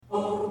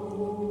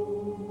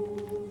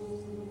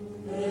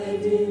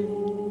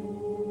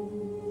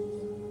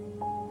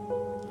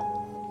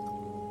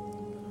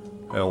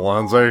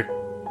Lindsay,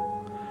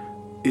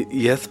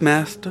 Yes,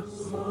 master?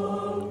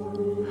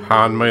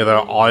 hand me the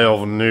Eye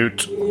of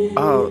Newt.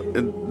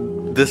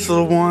 This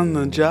little one,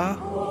 the jar?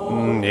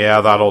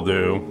 Yeah, that'll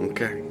do.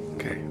 Okay,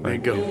 there you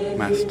go,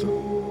 master.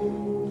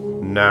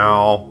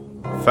 Now,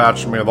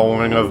 fetch me the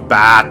wing of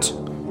bat.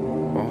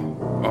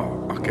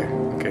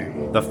 Okay.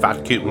 The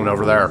fat cute one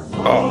over there.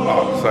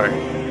 Sorry.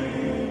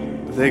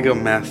 There you go,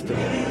 master.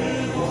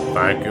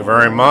 Thank you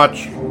very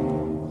much.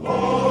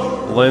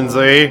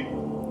 Lindsay,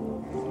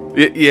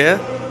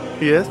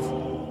 Yes?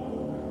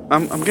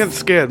 I'm getting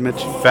scared,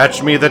 Mitch.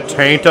 fetch me the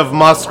taint of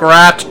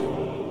muskrat.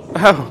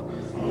 Oh.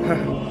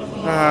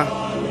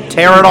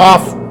 Tear it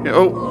off.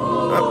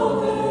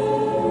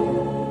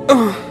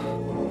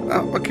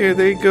 Okay,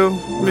 there you go,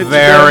 Mitch.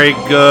 Very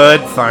good.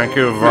 Thank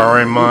you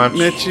very much.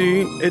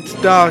 Mitchie, it's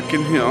dark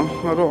in here.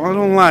 I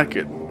don't like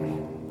it.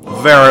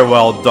 Very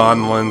well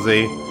done,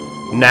 Lindsay.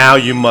 Now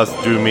you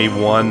must do me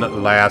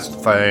one last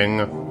thing.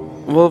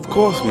 Well, of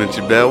course,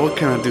 Mitchie Bell. What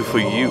can I do for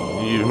you?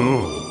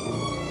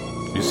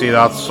 You see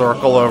that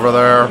circle over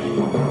there?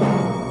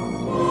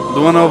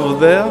 The one over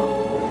there?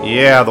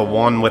 Yeah, the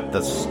one with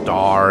the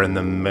star in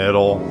the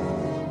middle.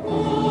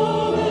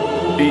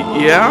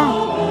 Yeah?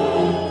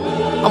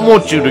 I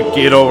want you to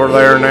get over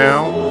there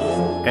now,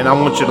 and I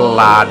want you to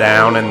lie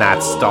down in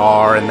that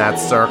star in that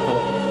circle.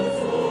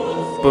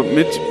 But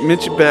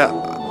Mitchie Bell,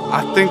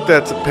 I think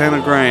that's a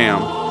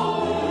pentagram.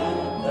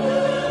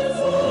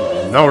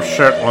 No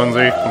shit,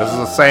 Lindsay. This is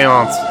a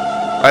seance.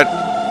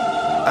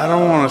 I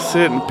don't want to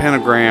sit in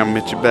pentagram,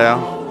 Mitchie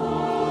Bell.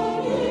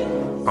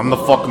 I'm the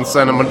fucking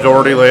Senate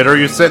Majority Leader.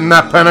 You sit in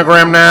that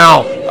pentagram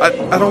now.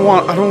 I don't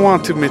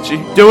want to, Mitchie.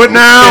 Do it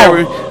now.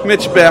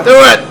 Mitchie Bell. Do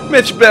it.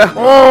 Mitchie Bell.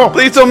 Oh.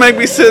 Please don't make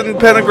me sit in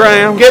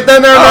pentagram. Get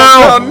in there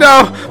now.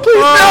 No. Please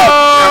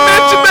no.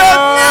 Mitchie Bell,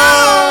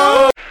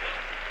 no.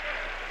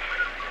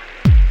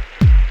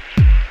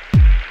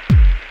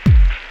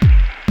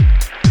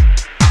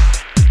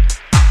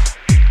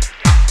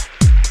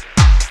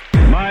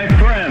 My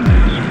friends,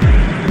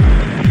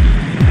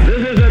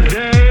 this is a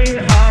day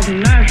of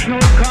national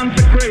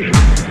consecration.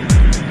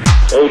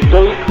 A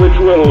date which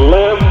will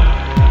live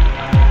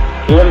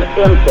in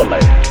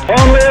infamy.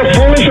 Only a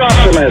foolish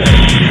optimist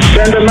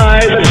can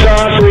deny the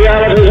dark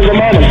realities of the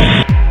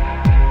moment.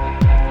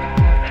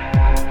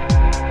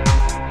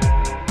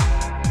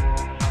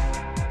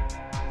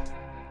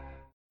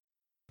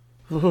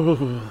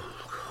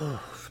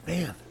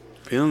 Man,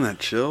 Feeling that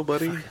chill,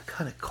 buddy?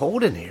 kind of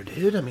cold in here,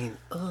 dude. I mean,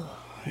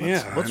 what's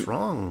Yeah.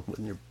 wrong?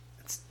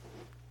 It's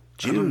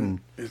June.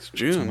 It's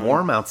June. It's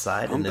warm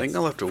outside. I don't and think it's I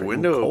left a freaking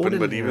window cold open, in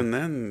but here. even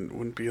then, it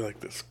wouldn't be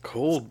like this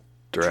cold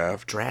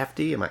draft.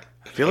 Drafty. Am I?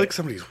 I feel like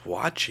somebody's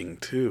watching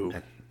too.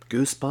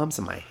 Goosebumps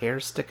and my hair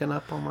sticking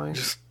up on my. I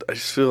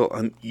just feel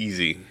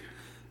uneasy.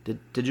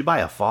 Did you buy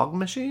a fog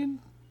machine?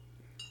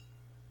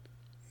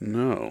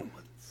 No,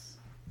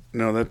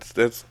 that's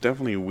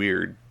definitely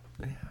weird.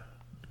 Yeah.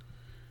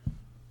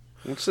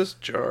 What's this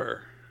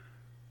jar?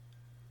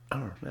 I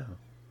don't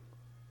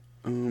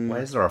know. Why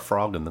is there a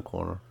frog in the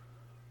corner?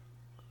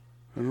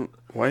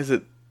 Why is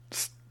it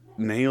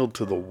nailed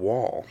to the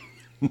wall?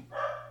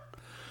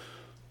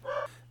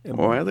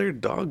 Why are there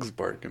dogs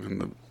barking in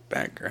the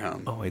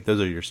background? Oh wait,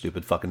 those are your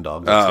stupid fucking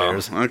dogs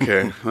upstairs.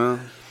 Okay. Well,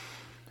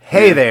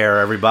 Hey there,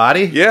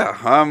 everybody. yeah.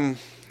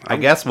 I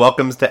guess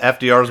welcomes to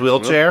FDR's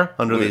wheelchair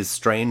under these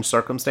strange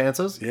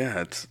circumstances. Yeah,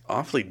 it's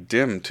awfully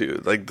dim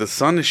too. Like the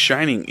sun is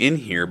shining in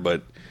here,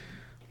 but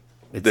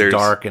It's there's-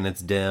 dark and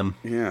it's dim.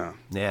 yeah,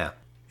 Yeah.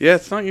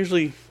 it's not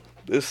usually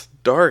this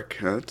dark.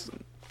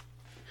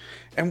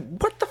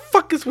 And what the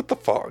fuck is with the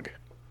fog?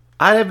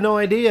 I have no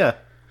idea.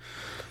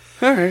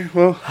 All right,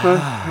 well,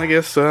 I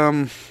guess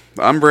I'm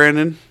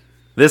Brandon,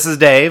 This is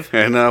Dave.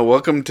 and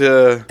welcome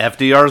to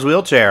FDR's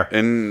wheelchair.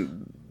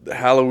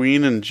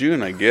 Halloween in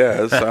June, I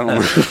guess. I don't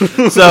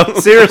know. So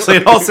seriously,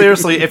 in all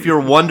seriously, if you're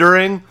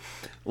wondering,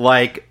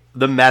 like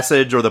the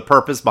message or the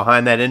purpose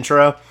behind that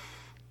intro,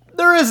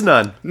 there is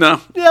none.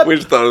 No, Yep. we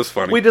just thought it was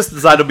funny. We just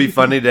decided it'd be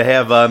funny to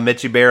have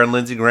Mitchie Bear and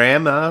Lindsey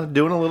Graham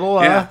doing a little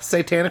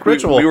satanic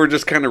ritual. We were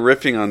just kind of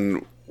riffing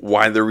on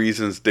why the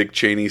reasons Dick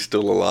Cheney's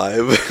still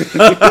alive.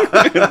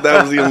 That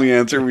was the only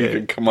answer we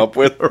could come up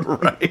with.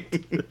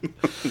 Right.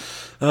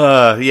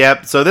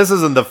 Yep. So this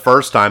isn't the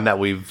first time that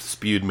we've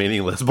spewed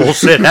meaningless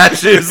bullshit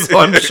at you, so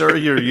I'm sure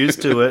you're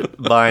used to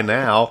it by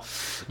now.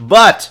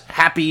 But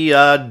happy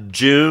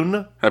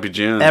June, Happy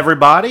June.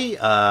 everybody.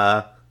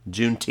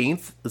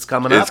 Juneteenth is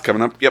coming up. It's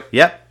coming up. Yep.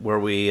 Yep, where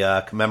we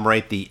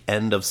commemorate the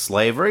end of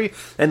slavery.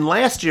 And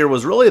last year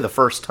was really the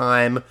first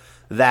time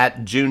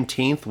that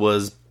Juneteenth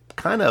was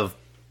kind of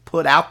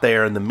put out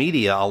there in the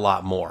media a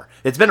lot more.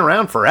 It's been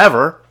around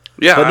forever,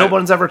 Yeah, but no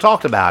one's ever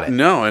talked about it.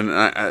 No, and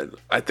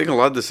I think a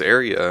lot of this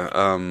area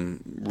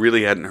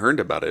really hadn't heard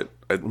about it.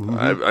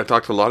 I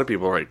talked to a lot of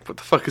people like, what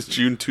the fuck is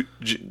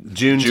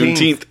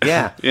Juneteenth?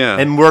 Yeah. Yeah.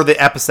 And we're the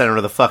epicenter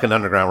of the fucking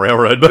Underground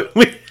Railroad, but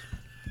we...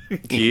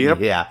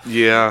 Yep.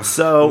 Yeah.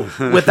 So,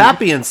 with that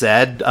being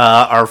said,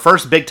 our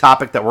first big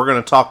topic that we're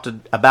going to talk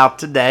about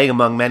today,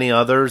 among many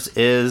others,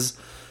 is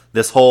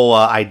this whole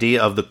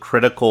idea of the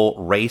critical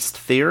race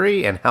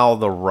theory and how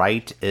the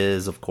right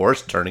is, of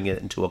course, turning it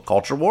into a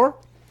culture war.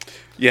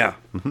 Yeah.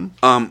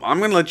 I'm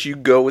going to let you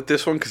go with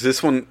this one because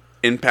this one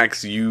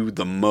impacts you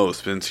the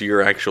most since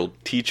you're an actual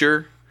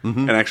teacher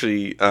and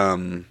actually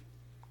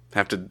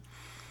have to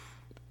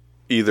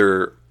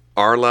either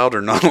are allowed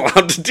or not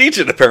allowed to teach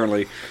it,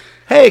 apparently.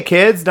 Hey,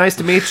 kids, nice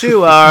to meet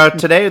you.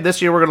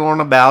 This year, we're going to learn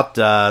about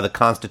the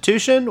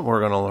Constitution. We're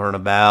going to learn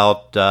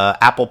about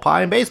apple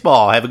pie and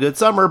baseball. Have a good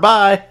summer.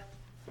 Bye.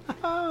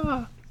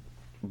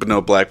 But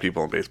no black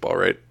people in baseball,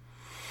 right?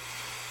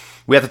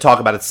 We have to talk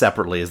about it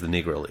separately as the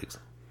Negro Leagues.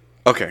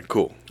 Okay,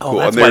 cool. Oh, cool.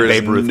 that's And why there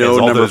is Babe Ruth no has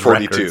all number those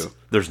 42. records.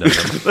 There's no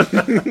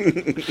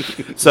number.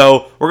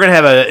 So we're going to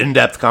have an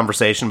in-depth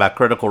conversation about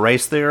critical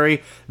race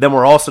theory. Then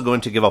we're also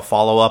going to give a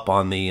follow-up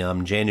on the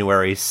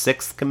January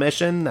 6th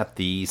commission that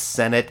the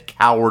Senate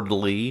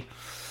cowardly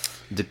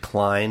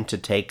declined to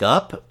take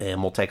up.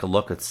 And we'll take a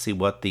look and see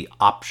what the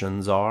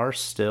options are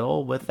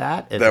still with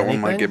that. If That one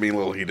anything. might get me a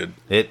little heated.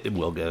 It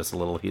will get us a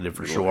little heated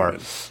for sure.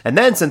 And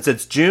then, since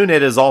it's June,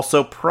 it is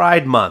also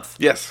Pride Month.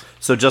 Yes.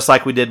 So just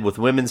like we did with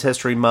Women's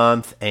History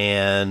Month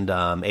and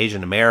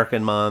Asian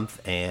American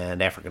Month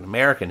and African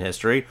American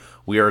History,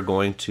 we are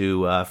going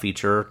to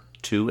feature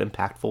two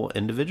impactful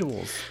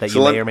individuals that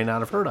you may or may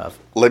not have heard of.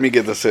 Let me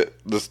get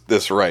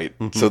this right.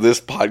 So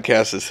this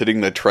podcast is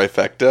hitting the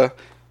trifecta: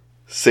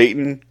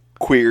 Satan,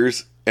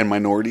 queers, and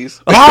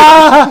minorities.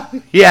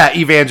 Yeah,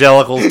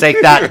 evangelicals,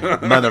 take that,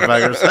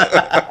 motherfuckers.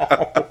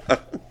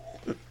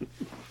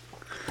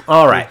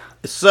 All right.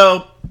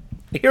 So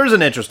here's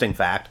an interesting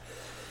fact.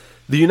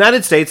 The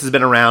United States has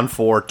been around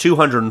for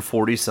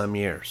 240 some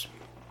years.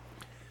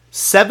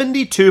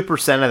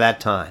 72% of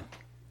that time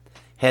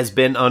has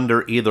been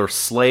under either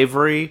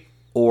slavery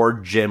or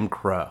Jim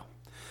Crow.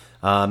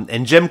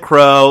 And Jim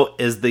Crow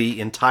is the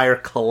entire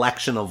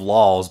collection of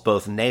laws,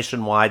 both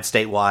nationwide,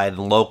 statewide,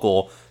 and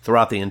local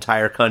throughout the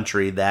entire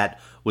country that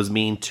was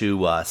meant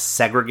to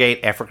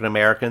segregate African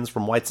Americans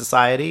from white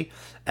society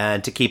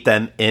and to keep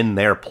them in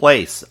their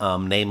place,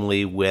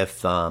 namely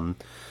with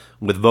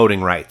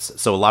voting rights.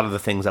 So a lot of the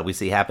things that we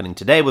see happening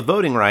today with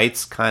voting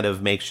rights kind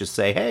of makes you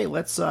say, hey,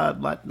 let's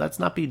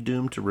not be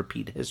doomed to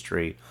repeat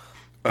history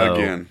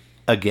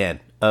again.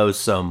 Oh,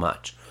 so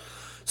much.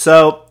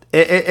 So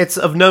it's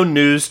of no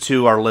news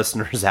to our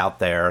listeners out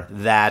there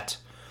that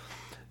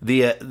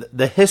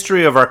the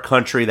history of our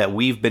country that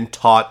we've been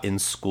taught in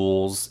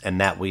schools and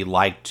that we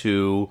like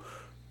to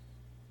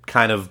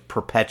kind of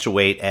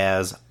perpetuate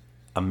as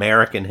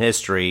American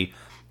history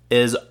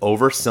is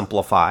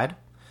oversimplified.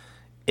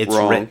 It's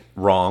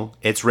wrong.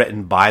 It's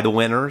written by the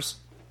winners,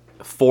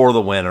 for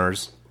the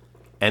winners,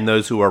 and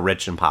those who are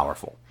rich and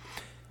powerful.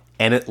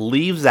 And it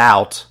leaves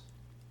out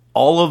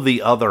all of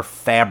the other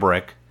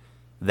fabric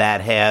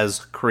that has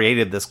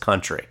created this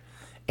country.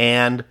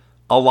 And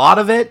a lot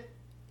of it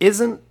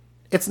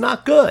it's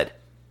not good.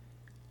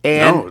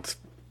 And no, it's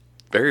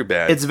very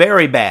bad. It's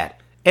very bad.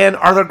 And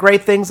are there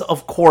great things?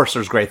 Of course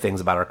there's great things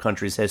about our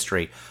country's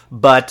history.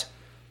 But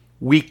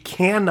we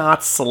cannot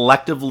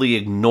selectively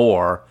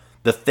ignore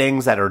the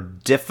things that are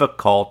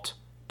difficult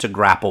to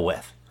grapple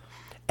with.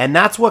 And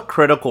that's what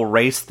critical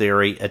race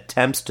theory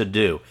attempts to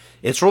do.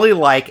 It's really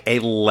like a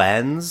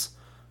lens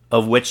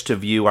of which to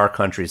view our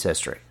country's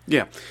history.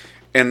 Yeah.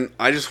 And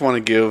I just want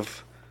to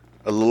give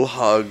a little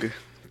hug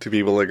to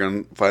people that are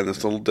going to find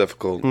this a little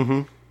difficult.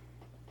 Mm-hmm.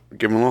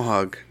 Give them a little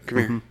hug. Come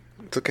here.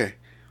 It's okay.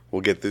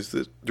 We'll get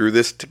through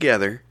this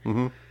together.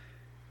 Mm-hmm.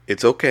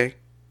 It's okay.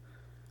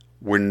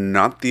 We're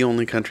not the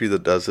only country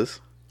that does this.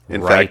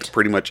 In fact,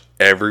 pretty much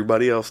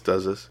everybody else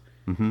does this.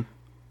 Mm-hmm.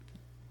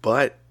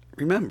 But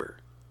remember,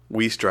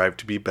 we strive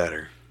to be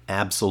better.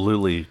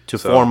 Absolutely. To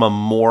form a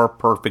more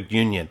perfect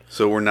union.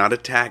 So we're not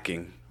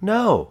attacking.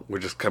 No. We're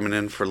just coming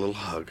in for a little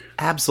hug.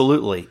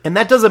 Absolutely. And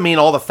that doesn't mean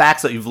all the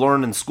facts that you've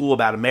learned in school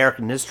about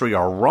American history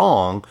are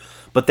wrong,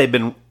 but they've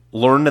been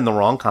learned in the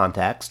wrong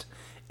context,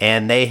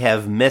 and they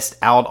have missed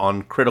out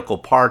on critical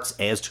parts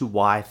as to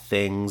why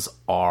things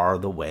are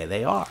the way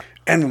they are.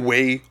 And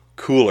way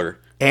cooler.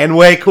 And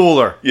way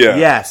cooler. Yeah.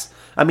 Yes.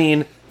 I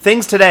mean,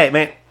 things today,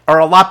 man, are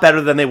a lot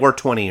better than they were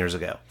 20 years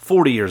ago,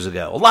 40 years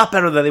ago, a lot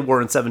better than they were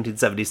in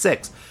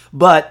 1776.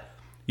 But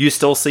you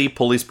still see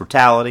police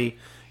brutality.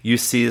 You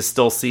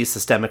still see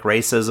systemic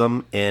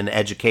racism in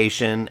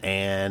education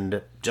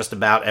and just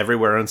about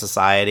everywhere in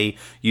society.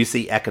 You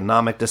see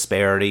economic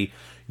disparity.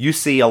 You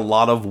see a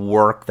lot of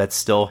work that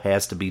still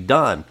has to be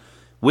done,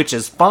 which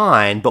is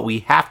fine, but we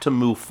have to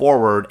move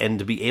forward, and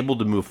to be able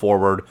to move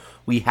forward,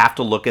 we have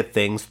to look at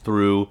things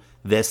through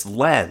this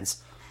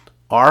lens.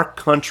 Our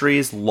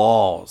country's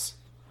laws,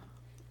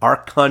 our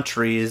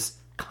country's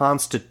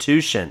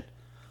constitution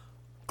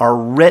are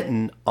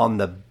written on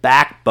the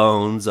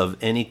backbones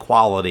of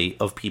inequality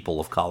of people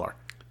of color.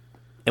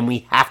 And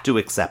we have to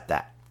accept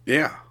that.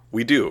 Yeah,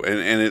 we do.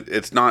 And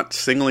it's not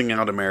singling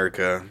out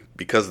America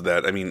because of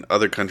that. I mean,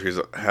 other countries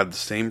have the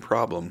same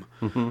problem,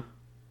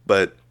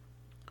 but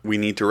we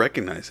need to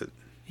recognize it.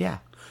 Yeah.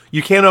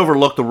 You can't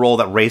overlook the role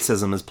that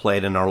racism has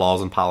played in our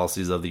laws and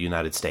policies of the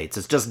United States.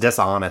 It's just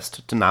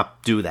dishonest to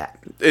not do that.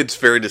 It's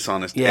very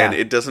dishonest, Yeah. and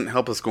it doesn't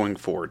help us going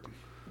forward.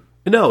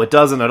 No, it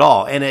doesn't at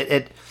all. And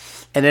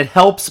it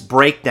helps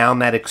break down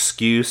that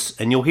excuse.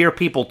 And you'll hear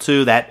people,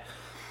 too, that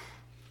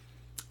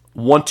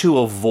want to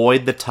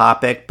avoid the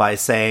topic by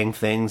saying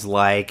things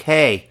like,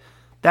 hey,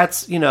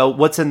 that's,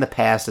 what's in the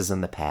past is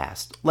in the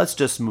past. Let's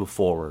just move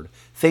forward.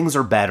 Things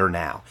are better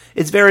now.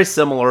 It's very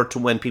similar to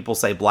when people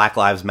say Black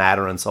Lives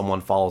Matter and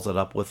someone follows it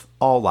up with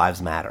All Lives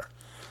Matter.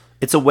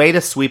 It's a way to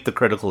sweep the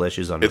critical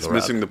issues under It's the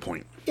rug. missing the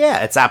point.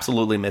 Yeah, it's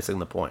absolutely missing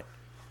the point.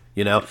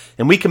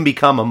 And we can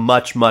become a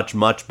much, much,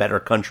 much better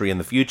country in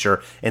the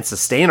future and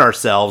sustain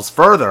ourselves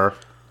further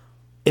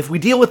if we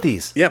deal with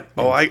these. Yeah.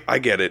 Oh, I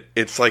get it.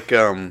 It's like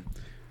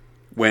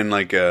when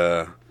like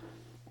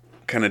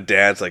kind of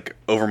dads, like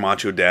over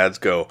macho dads,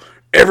 go,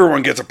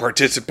 everyone gets a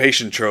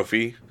participation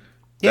trophy.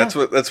 Yeah.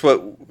 That's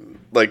what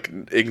like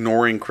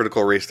ignoring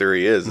critical race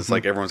theory is. It's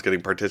like everyone's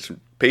getting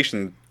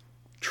participation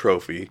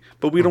trophy,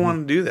 but we don't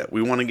want to do that.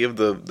 We want to give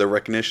the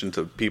recognition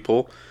to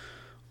people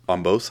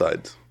on both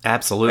sides.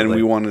 Absolutely. And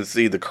we want to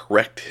see the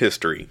correct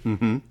history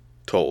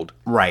told.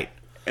 Right.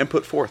 And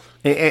put forth.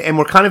 And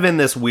we're kind of in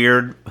this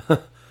weird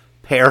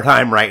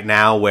paradigm right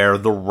now where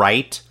the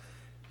right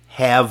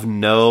have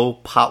no...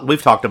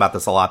 We've talked about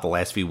this a lot the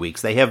last few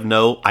weeks. They have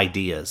no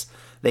ideas.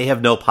 They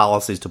have no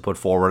policies to put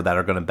forward that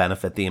are going to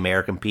benefit the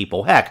American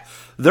people. Heck,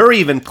 they're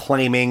even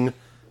claiming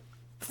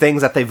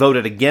things that they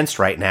voted against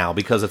right now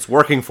because it's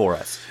working for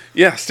us.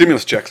 Yeah,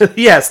 stimulus checks.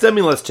 Yeah,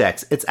 stimulus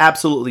checks. It's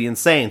absolutely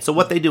insane. So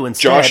what they do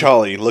instead... Josh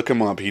Hawley, look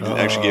him up. He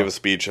actually gave a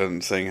speech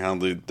on saying how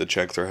the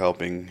checks are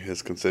helping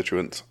his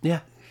constituents. Yeah,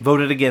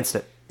 voted against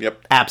it.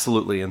 Yep.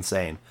 Absolutely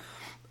insane.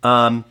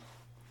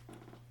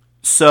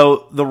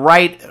 So the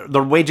right,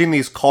 they're waging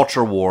these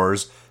culture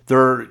wars.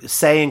 They're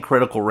saying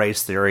critical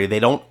race theory. They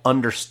don't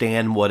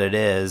understand what it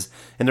is.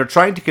 And they're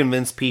trying to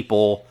convince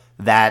people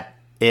that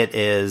it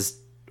is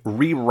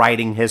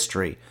rewriting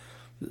history.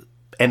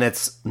 And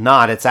it's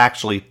not. It's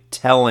actually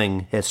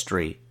telling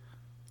history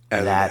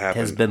As it that happened.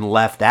 has been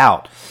left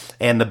out.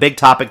 And the big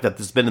topic that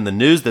has been in the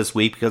news this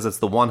week, because it's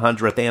the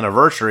 100th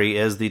anniversary,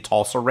 is the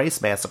Tulsa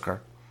Race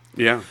Massacre.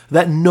 Yeah.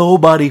 That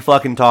nobody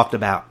fucking talked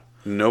about.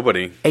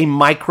 Nobody. A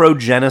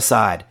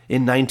micro-genocide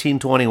in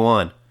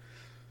 1921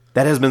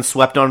 that has been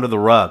swept under the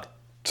rug.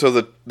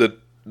 So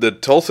the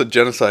Tulsa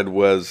genocide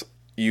was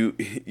you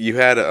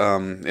had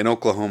in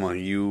Oklahoma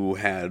you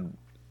had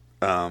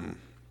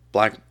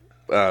black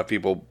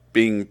people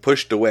being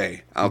pushed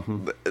away out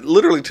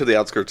literally to the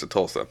outskirts of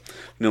Tulsa.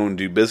 No one would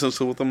do business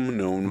with them.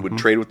 No one would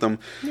trade with them.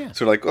 Yeah.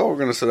 So like, oh, we're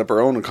going to set up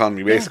our own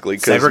economy basically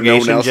because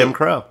Segregation, no one else. Jim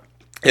Crow.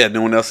 Yeah,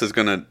 no one else is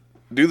going to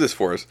do this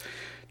for us.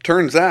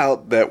 Turns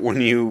out that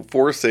when you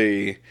force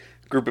a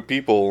group of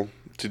people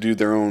to do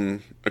their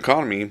own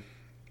economy,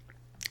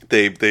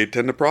 they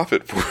tend to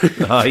profit from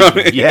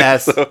it.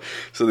 Yes.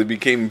 So they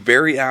became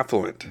very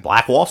affluent.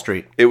 Black Wall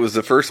Street. It was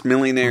the first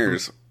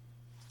millionaires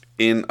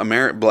in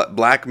America,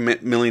 black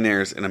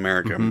millionaires in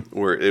America,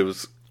 where it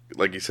was,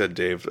 like you said,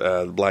 Dave,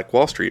 Black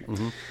Wall Street.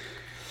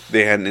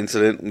 They had an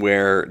incident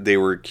where they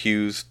were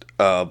accused,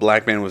 a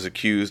black man was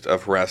accused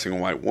of harassing a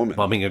white woman.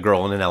 Bumping a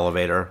girl in an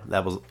elevator.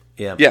 That was,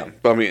 yeah. Yeah,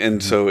 I mean,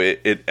 and so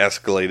it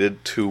escalated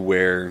to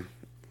where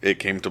it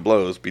came to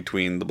blows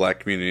between the black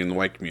community and the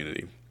white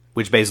community.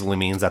 Which basically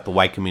means that the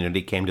white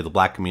community came to the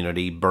black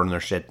community, burned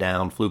their shit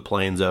down, flew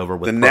planes over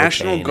with The propane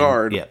National and-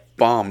 Guard yeah,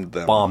 bombed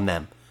them bombed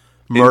them.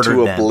 Murdered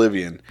into them.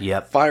 oblivion.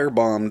 Yep.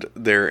 Firebombed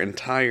their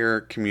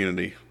entire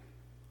community.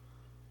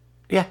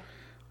 Yeah.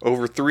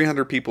 Over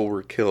 300 people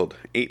were killed,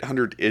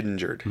 800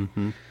 injured.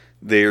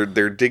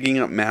 They're digging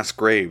up mass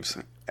graves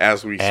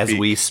as we speak. As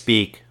we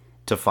speak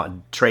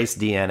to trace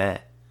DNA.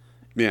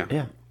 Yeah.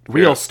 Yeah.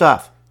 Real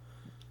stuff.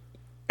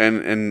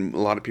 And a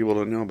lot of people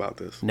don't know about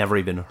this. Never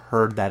even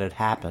heard that it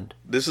happened.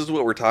 This is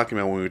what we're talking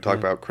about when we talk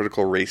about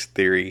critical race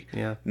theory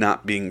Yeah.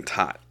 not being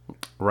taught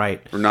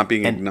Right. or not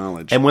being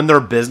acknowledged. And when their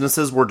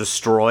businesses were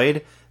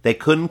destroyed, they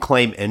couldn't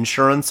claim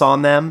insurance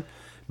on them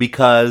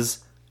because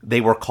they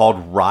were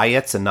called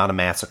riots and not a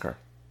massacre.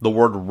 The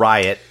word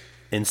riot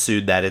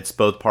ensued that it's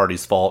both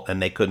parties' fault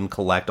and they couldn't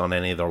collect on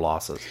any of their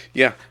losses.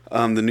 Yeah,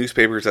 the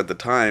newspapers at the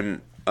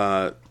time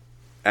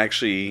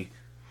actually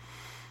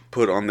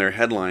put on their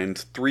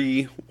headlines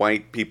 3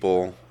 white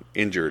people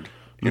injured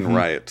in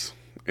riots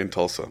in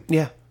Tulsa.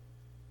 Yeah.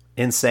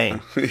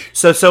 Insane.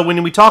 So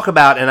when we talk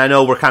about, and I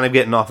know we're kind of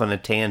getting off on a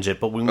tangent,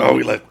 but we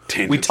love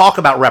tangents. we talk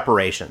about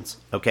reparations,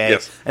 okay?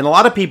 Yes. And a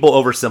lot of people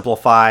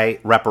oversimplify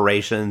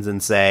reparations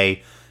and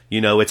say,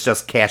 it's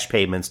just cash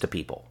payments to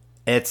people.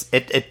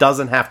 It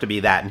doesn't have to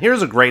be that. And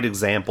here's a great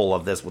example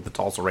of this with the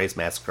Tulsa Race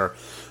Massacre.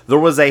 There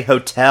was a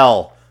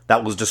hotel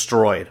that was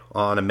destroyed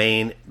on a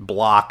main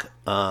block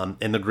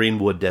in the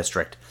Greenwood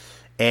district.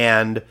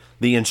 And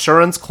the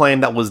insurance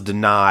claim that was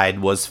denied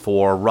was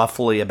for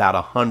roughly about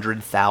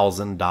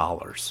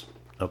 $100,000.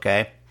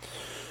 Okay?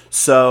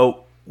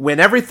 So when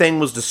everything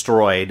was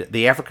destroyed,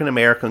 the African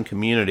American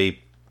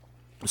community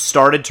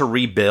started to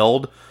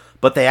rebuild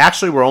But they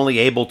actually were only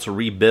able to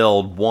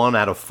rebuild 1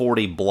 out of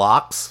 40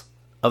 blocks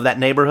of that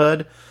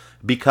neighborhood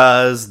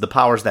because the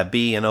powers that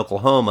be in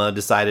Oklahoma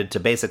decided to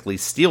basically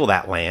steal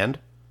that land,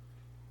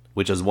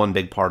 which is one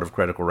big part of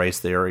critical race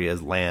theory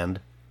is land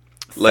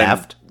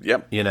theft.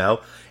 Yep.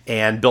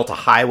 And built a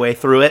highway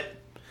through it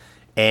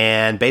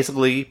and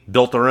basically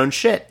built their own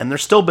shit. And they're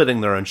still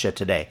building their own shit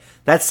today.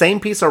 That same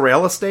piece of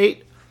real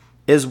estate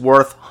is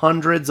worth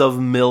hundreds of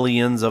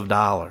millions of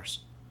dollars.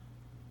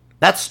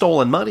 That's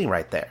stolen money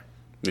right there.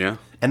 Yeah.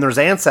 And there's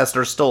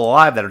ancestors still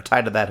alive that are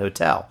tied to that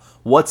hotel.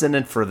 What's in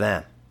it for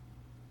them?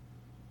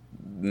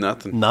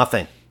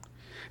 Nothing.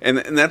 And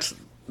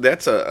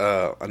that's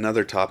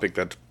another topic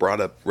that's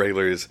brought up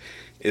regularly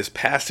is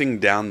passing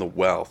down the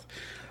wealth.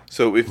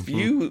 So if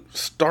you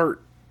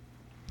start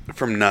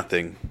from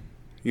nothing,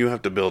 you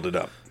have to build it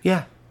up.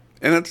 Yeah.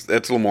 And that's a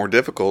little more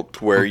difficult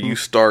to where you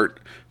start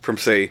from,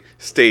 say,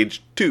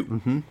 stage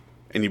 2,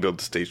 and you build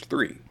to stage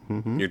 3.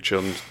 Your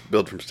children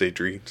build from stage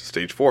 3 to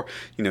stage 4.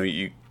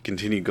 You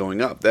continue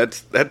going up.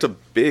 That's a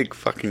big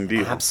fucking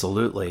deal.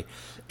 Absolutely.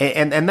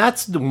 And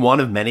that's one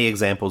of many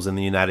examples in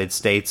the United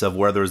States of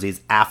where there's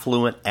these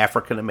affluent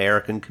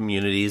African-American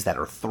communities that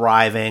are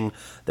thriving.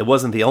 That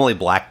wasn't the only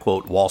black,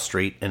 quote, Wall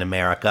Street in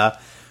America.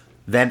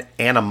 Then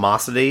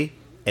animosity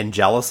and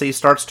jealousy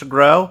starts to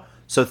grow.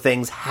 So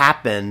things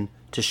happen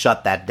to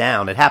shut that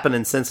down. It happened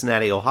in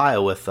Cincinnati,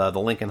 Ohio with the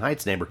Lincoln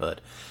Heights neighborhood.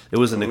 It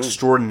was an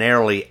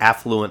extraordinarily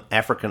affluent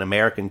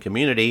African-American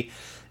community.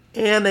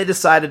 And they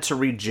decided to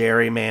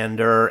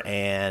re-gerrymander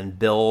and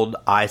build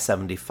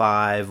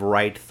I-75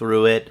 right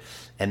through it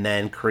and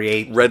then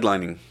create...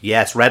 Redlining.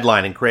 Yes,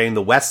 redlining. Creating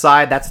the west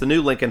side. That's the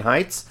new Lincoln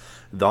Heights.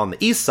 On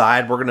the east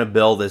side, we're going to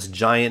build this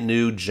giant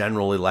new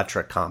General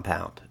Electric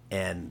compound.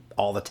 And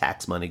all the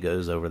tax money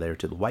goes over there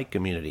to the white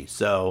community.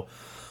 So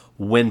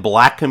when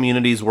black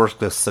communities were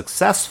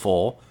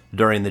successful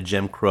during the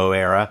Jim Crow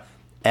era,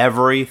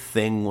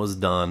 everything was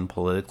done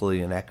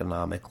politically and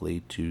economically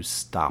to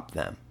stop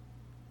them.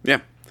 Yeah.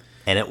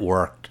 And it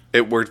worked.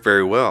 It worked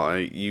very well.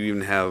 You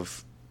even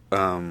have,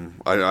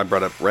 I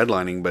brought up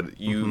redlining, but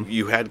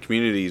you had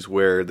communities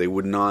where they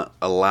would not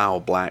allow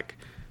black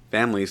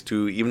families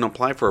to even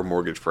apply for a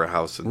mortgage for a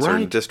house in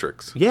certain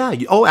districts. Yeah.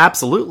 Oh,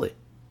 absolutely.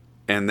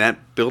 And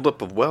that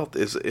buildup of wealth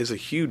is a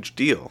huge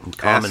deal.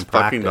 Common Ask practice.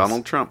 fucking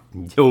Donald Trump.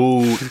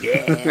 Oh,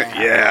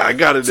 yeah. Yeah, I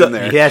got it in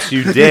there. Yes,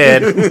 you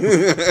did.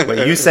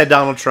 But you said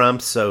Donald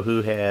Trump, so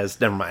who has...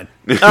 Never mind.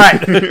 All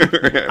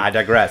right. I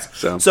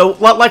digress. So,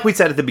 like we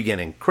said at the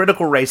beginning,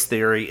 critical race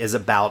theory is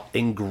about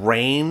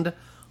ingrained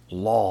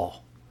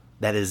law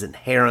that is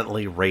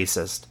inherently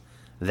racist,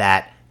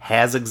 that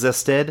has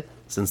existed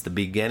since the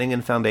beginning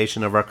and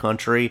foundation of our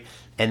country,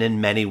 and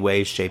in many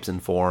ways, shapes,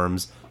 and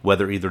forms,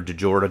 whether either de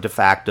jure or de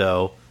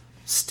facto,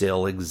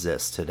 still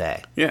exists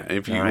today. Yeah,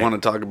 if you want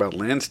to talk about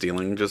land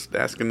stealing, just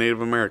ask a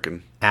Native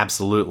American.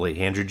 Absolutely.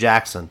 Andrew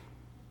Jackson,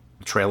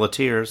 Trail of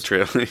Tears.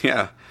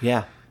 Yeah.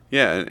 Yeah.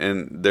 Yeah,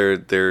 and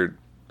they're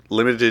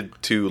limited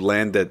to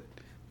land that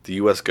the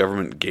U.S.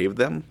 government gave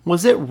them.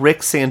 Was it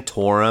Rick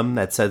Santorum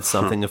that said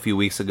something a few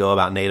weeks ago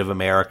about Native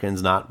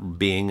Americans not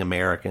being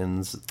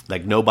Americans?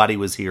 Like nobody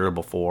was here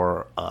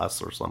before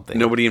us or something.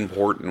 Nobody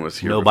important was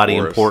here Nobody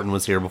before important us.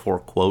 was here before,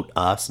 quote,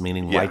 us,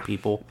 meaning white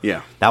people.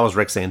 Yeah. That was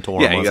Rick Santorum,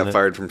 Yeah, he wasn't got it?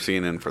 fired from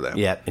CNN for that.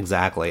 Yeah,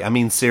 exactly. I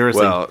mean,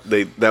 seriously. Well,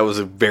 that was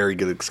a very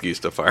good excuse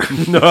to fire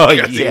him. No, He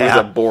was yeah.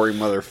 a boring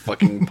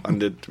motherfucking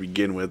pundit to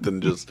begin with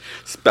and just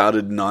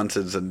spouted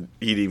nonsense and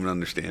he didn't even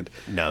understand.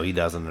 No, he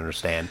doesn't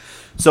understand.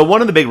 So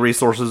one of the big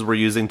resources we're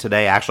using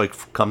today actually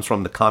comes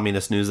from the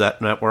Communist News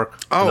Network.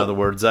 Oh. In other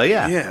words,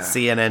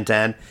 CNN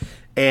 10.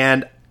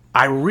 And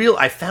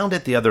I found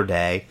it the other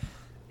day,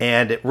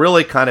 and it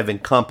really kind of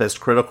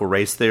encompassed critical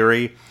race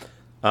theory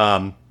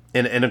in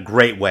a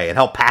great way. It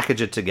helped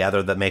package it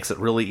together that makes it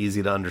really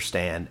easy to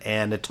understand.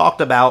 And it talked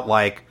about,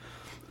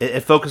 it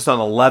focused on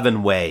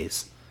 11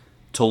 ways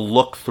to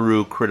look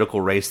through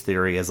critical race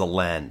theory as a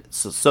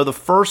lens. So the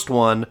first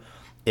one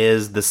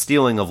is the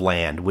stealing of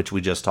land, which we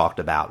just talked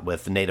about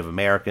with the Native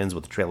Americans,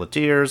 with the Trail of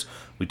Tears.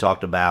 We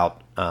talked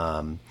about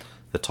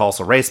the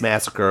Tulsa Race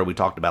Massacre. We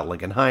talked about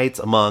Lincoln Heights,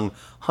 among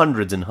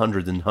hundreds and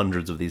hundreds and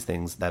hundreds of these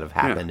things that have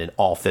happened in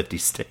all 50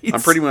 states.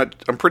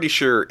 I'm pretty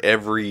sure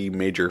every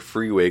major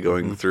freeway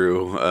going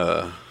through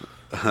a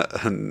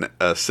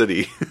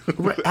city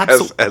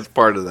as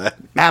part of that.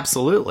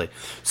 Absolutely.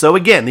 So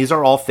again, these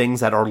are all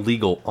things that are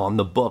legal on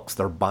the books.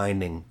 They're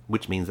binding,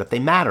 which means that they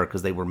matter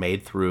because they were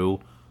made through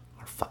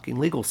our fucking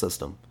legal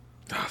system.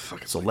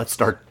 So let's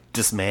start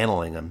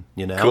dismantling them,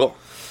 Cool.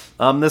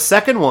 The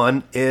second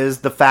one is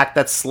the fact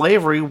that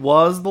slavery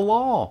was the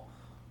law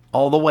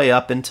all the way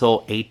up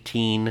until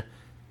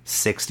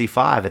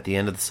 1865 at the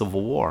end of the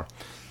Civil War.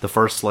 The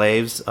first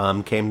slaves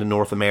came to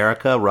North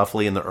America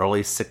roughly in the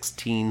early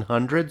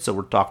 1600s, so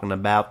we're talking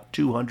about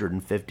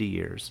 250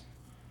 years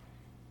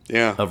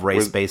of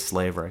race-based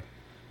slavery.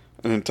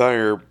 An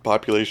entire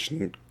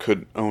population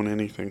could own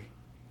anything.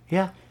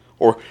 Yeah.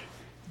 Or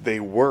they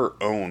were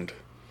owned.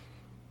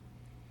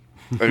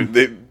 I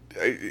mean,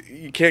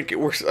 you can't get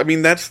worse. I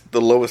mean, that's the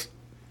lowest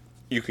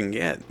you can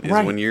get is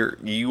Right. when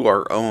you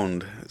are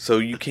owned, so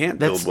you can't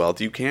build That's-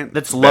 wealth. You can't.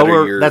 That's better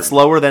lower. your- That's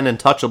lower than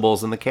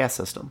untouchables in the caste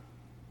system,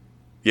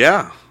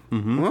 Yeah.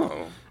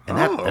 Oh. and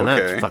that oh, and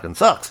okay. that fucking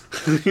sucks.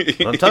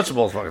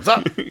 Untouchables fucking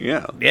suck.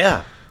 Yeah.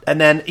 Yeah.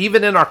 And then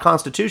even in our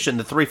Constitution,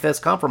 the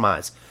 3/5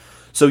 compromise.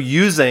 So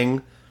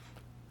using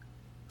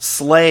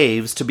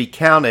slaves to be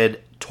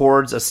counted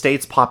towards a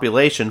state's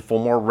population for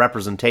more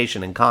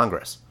representation in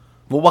Congress.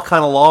 Well, what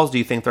kind of laws do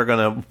you think they're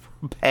going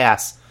to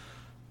pass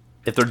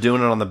if they're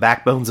doing it on the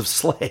backbones of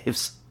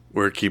slaves?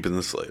 We're keeping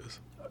the slaves.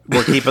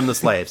 We're keeping the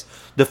slaves.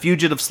 The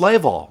fugitive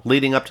slave law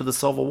leading up to the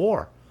Civil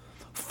War,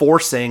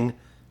 forcing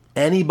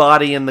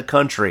anybody in the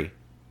country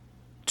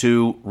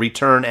to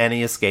return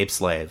any escaped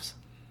slaves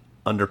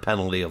under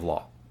penalty of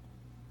law.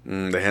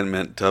 They hadn't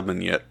met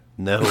Tubman yet.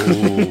 No.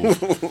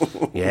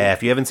 Yeah,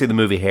 if you haven't seen the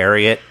movie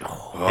Harriet,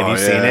 have you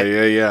seen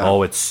it? Yeah.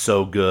 Oh, it's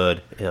so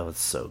good. Oh,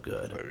 it's so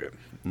good.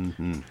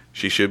 Okay.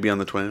 She should be on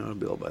the $20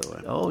 bill, by the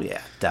way. Oh,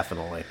 yeah,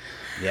 definitely.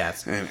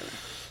 Yes. Anyway.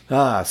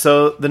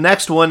 So the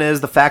next one is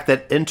the fact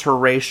that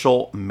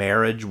interracial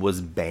marriage was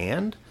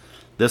banned.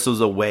 This was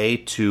a way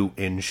to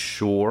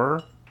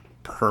ensure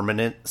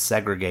permanent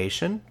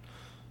segregation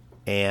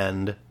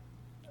and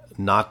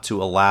not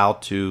to allow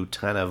to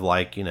kind of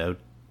like,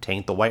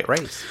 taint the white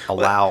race.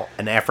 Allow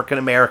an African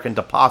American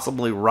to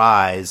possibly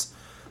rise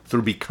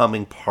through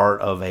becoming part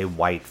of a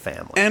white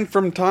family. And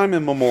from time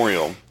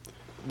immemorial,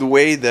 the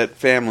way that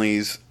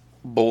families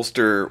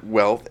bolster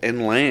wealth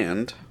and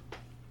land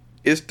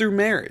is through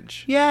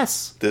marriage.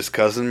 Yes. This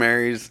cousin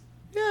marries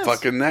Yes.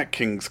 fucking that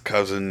king's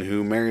cousin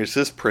who marries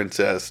this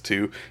princess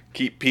to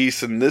keep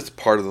peace in this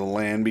part of the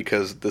land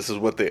because this is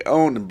what they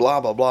own and blah,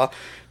 blah, blah.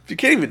 If you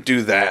can't even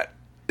do that,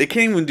 they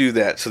can't even do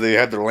that. So they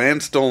have their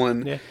land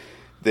stolen. Yeah.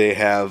 They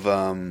have,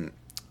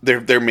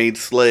 they're made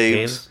slaves.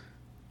 James?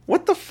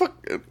 What the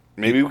fuck?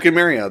 Maybe we can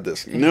marry out of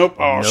this. Nope.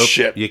 Oh, Nope,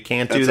 shit. you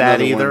can't That's do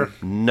that another either.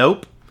 one.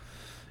 Nope.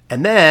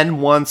 And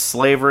then once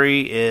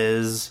slavery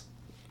is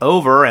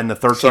over and the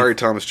 13th... Sorry,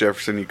 Thomas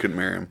Jefferson, you couldn't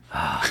marry him.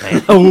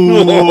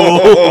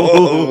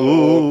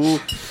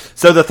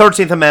 So the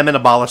 13th Amendment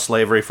abolished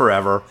slavery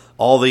forever.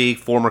 All the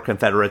former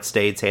Confederate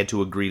states had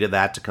to agree to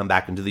that to come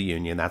back into the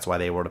Union. That's why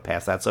they were to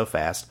pass that so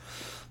fast.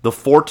 The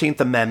 14th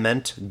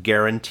Amendment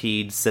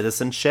guaranteed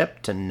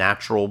citizenship to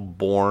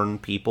natural-born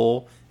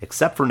people,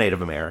 except for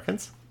Native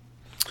Americans.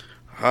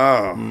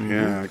 Oh,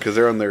 yeah, because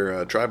they're on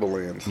their tribal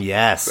lands.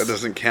 Yes. That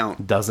doesn't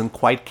count. Doesn't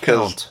quite Because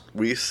count.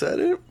 we said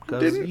it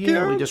didn't Yeah,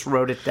 count. we just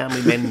wrote it down.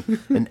 We made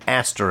an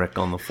asterisk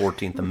on the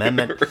 14th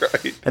Amendment.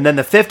 Right. And then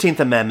the 15th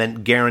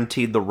Amendment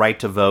guaranteed the right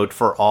to vote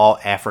for all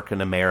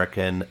African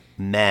American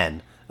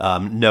men,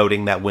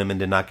 noting that women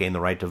did not gain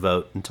the right to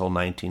vote until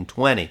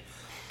 1920.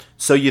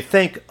 So you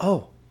think,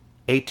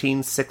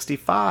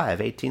 1865,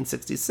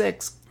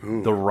 1866,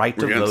 the right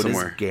to we're getting vote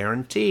somewhere. is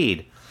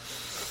guaranteed.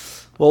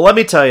 Well, let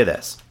me tell you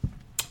this.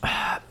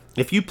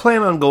 If you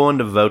plan on going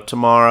to vote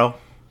tomorrow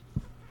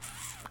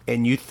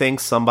and you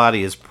think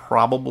somebody is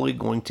probably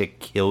going to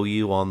kill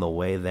you on the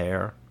way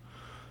there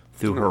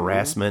through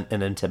harassment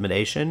and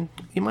intimidation,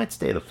 you might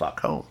stay the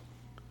fuck home.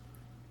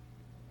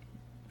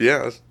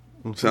 Yeah,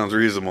 sounds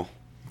reasonable.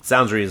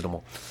 Sounds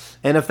reasonable.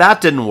 And if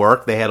that didn't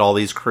work, they had all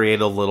these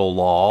creative little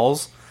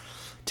laws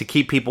to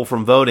keep people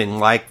from voting,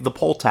 like the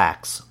poll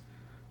tax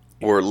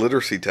Or a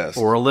literacy test.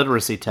 or a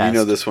literacy test. You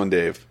know this one,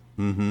 Dave.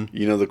 Mm-hmm.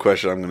 You know the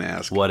question I'm going to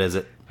ask. What is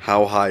it?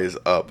 How high is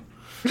up?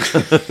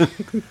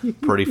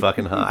 Pretty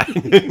fucking high.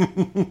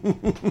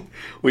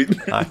 We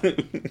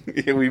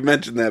yeah, we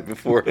mentioned that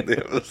before in the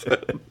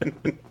episode.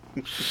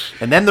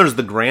 And then there's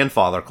the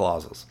grandfather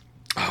clauses.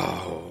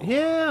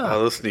 Yeah. Oh,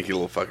 those sneaky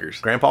little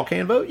fuckers. Grandpa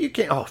can't vote? You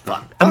can't. Oh,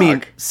 fuck. I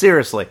mean,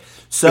 seriously.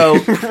 So,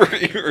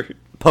 Right.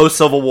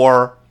 post-Civil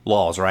War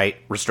laws, right?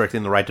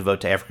 Restricting the right to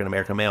vote to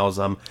African-American males.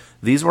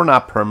 These were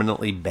not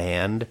permanently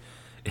banned,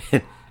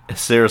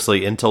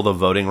 seriously, until the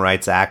Voting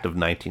Rights Act of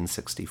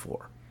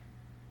 1964.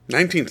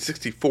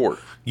 1964.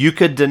 You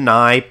could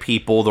deny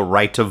people the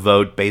right to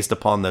vote based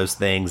upon those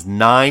things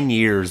 9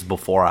 years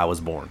before I was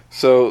born.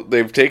 So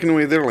they've taken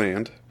away their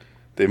land.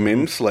 They've made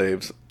them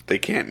slaves. They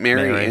can't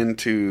marry Marry.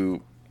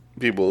 into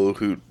people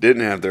who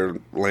didn't have their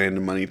land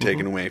and money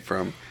taken away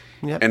from.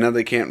 Yep. And now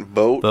they can't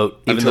vote,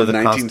 Vote, even until though the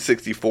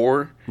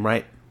 1964.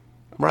 Right.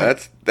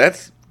 Right.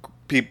 That's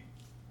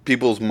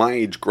people's my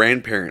age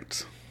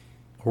grandparents.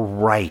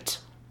 Right.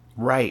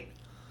 Right.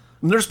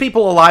 And there's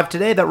people alive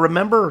today that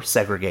remember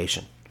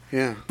segregation.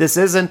 Yeah. This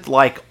isn't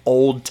like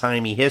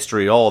old-timey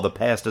history. Oh, the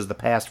past is the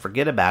past.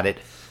 Forget about it.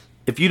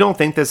 If you don't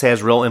think this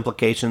has real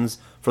implications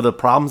for the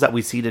problems that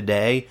we see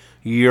today,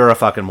 you're a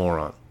fucking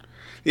moron.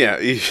 Yeah,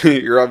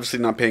 you're obviously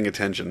not paying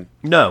attention.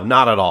 No,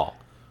 not at all.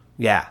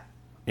 Yeah.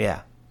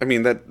 Yeah. I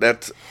mean,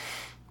 that's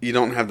you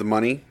don't have the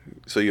money,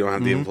 so you don't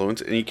have Mm-hmm. the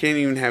influence, and you can't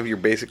even have your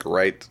basic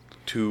right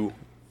to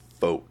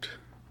vote.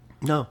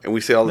 No. And we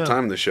say all the No.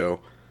 time in the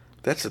show,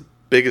 that's the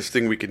biggest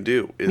thing we can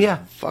do is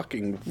Yeah.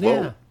 fucking vote.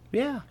 Yeah.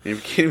 Yeah. And if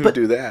you can't even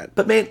do that.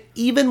 But man,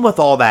 even with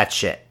all that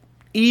shit,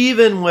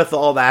 even with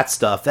all that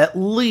stuff, at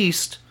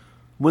least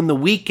when the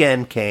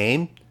weekend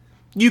came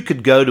You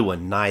could go to a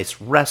nice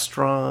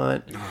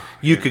restaurant.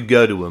 You could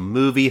go to a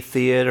movie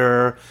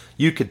theater.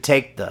 You could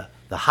take the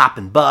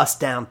hopping bus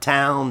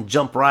downtown,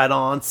 jump right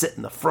on, sit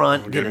in the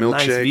front, get a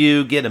nice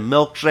view, get a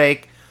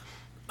milkshake.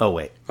 Oh,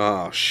 wait.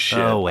 Oh, shit.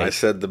 Oh, wait. I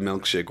said the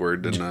milkshake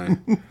word, didn't I?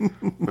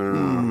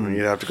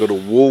 You'd have to go to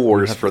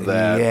Woolworths for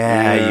that.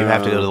 Yeah, you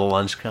have to go to the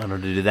lunch counter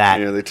to do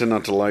that. Yeah, they tend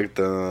not to like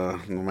the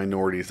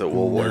minorities at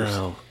Woolworths.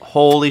 No.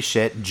 Holy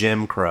shit,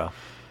 Jim Crow.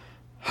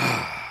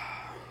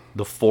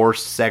 The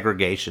forced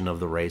segregation of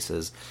the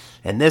races.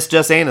 And this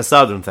just ain't a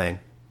Southern thing.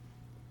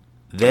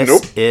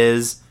 This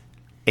is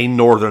a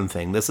Northern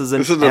thing. This is an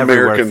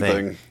everywhere American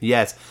thing.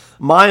 Yes.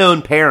 My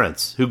own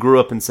parents, who grew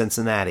up in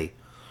Cincinnati,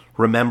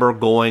 remember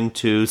going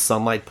to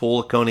Sunlight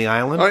Pool at Coney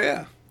Island Oh,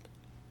 yeah.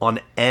 on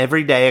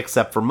every day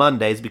except for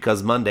Mondays,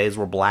 because Mondays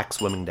were black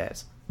swimming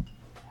days.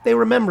 They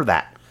remember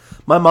that.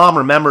 My mom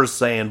remembers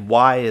saying,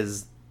 why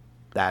is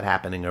that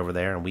happening over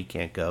there and we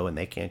can't go and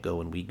they can't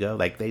go and we go?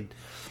 Like,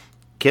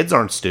 kids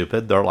aren't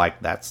stupid. They're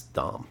like, that's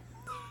dumb.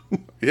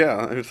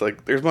 Yeah, it's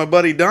like, there's my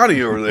buddy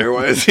Donnie over there.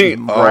 Why is he?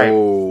 Right.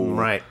 Oh.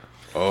 Right.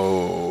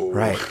 Oh.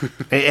 Right.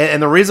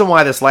 And the reason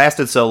why this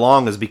lasted so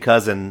long is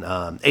because in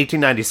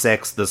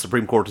 1896, the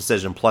Supreme Court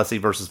decision, Plessy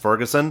versus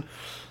Ferguson,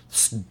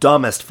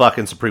 dumbest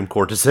fucking Supreme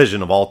Court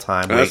decision of all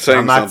time. That's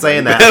I'm not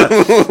saying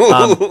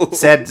that.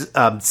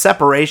 Said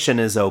separation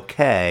is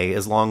okay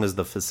as long as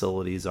the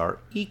facilities are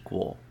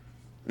equal.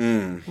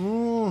 That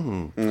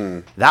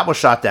was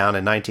shot down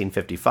in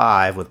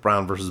 1955 with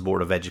Brown versus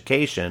Board of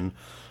Education,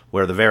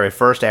 where the very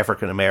first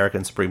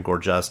African-American Supreme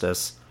Court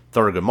Justice,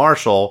 Thurgood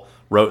Marshall,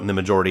 wrote in the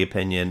majority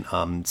opinion,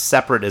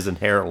 separate is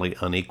inherently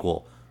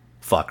unequal,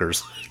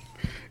 fuckers.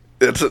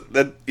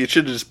 You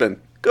should have just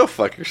been, go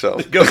fuck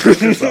yourself. Go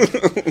fuck yourself.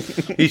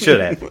 He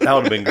should have. That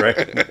would have been great.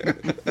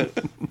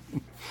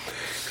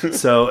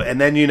 So,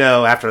 and then,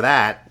 after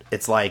that,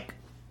 it's like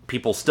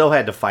people still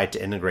had to fight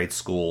to integrate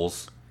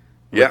schools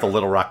with the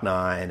Little Rock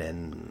Nine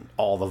and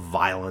all the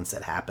violence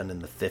that happened in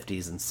the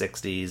 50s and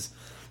 60s,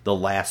 the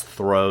last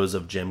throes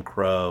of Jim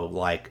Crow,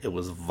 like it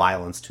was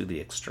violence to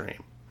the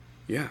extreme.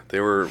 Yeah, they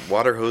were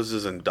water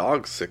hoses and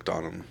dogs sicked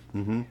on them.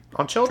 Mm-hmm.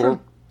 On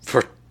children?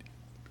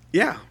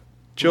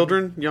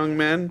 Children, young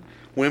men,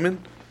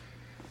 women.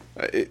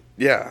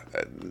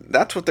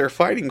 That's what they're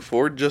fighting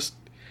for, just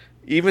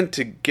even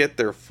to get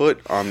their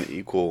foot on the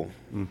equal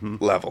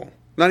level.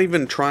 Not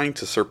even trying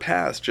to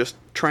surpass, just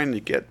trying to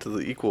get to the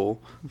equal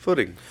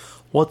footing.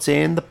 What's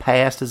in the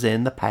past is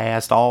in the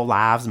past. All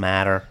lives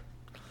matter.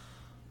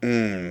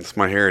 It's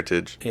my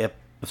heritage. Yep.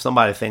 If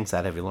somebody thinks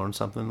that, have you learned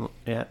something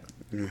yet?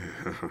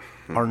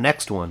 Our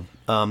next one,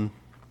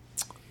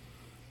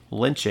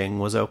 lynching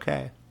was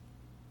okay.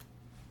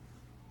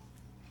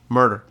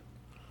 Murder.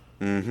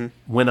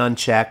 When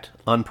unchecked,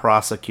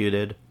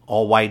 unprosecuted,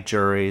 all white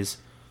juries.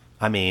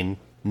 I mean,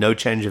 no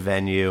change of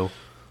venue.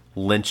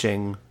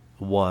 Lynching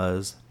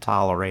was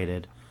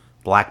tolerated.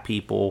 Black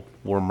people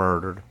were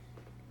murdered.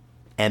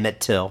 Emmett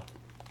Till.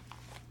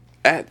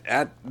 At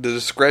the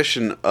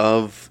discretion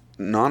of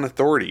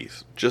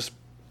non-authorities, just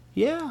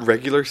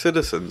regular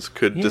citizens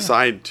could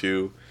decide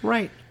to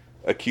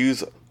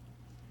accuse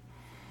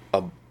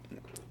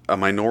a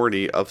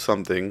minority of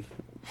something,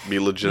 be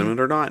legitimate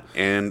or not,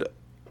 and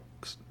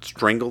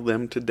strangle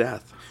them to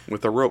death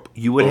with a rope.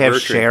 You would have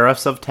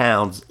sheriffs of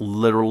towns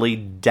literally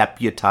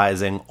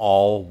deputizing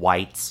all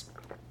whites.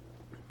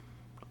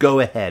 Go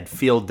ahead,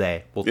 field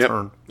day. We'll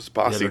turn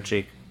the other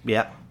cheek.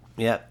 Yep.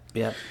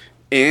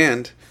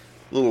 And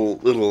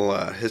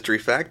little history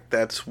fact,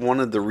 that's one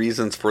of the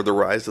reasons for the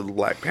rise of the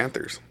Black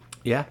Panthers.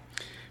 Yeah.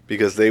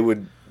 Because they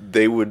would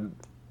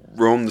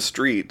roam the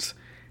streets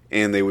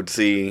and they would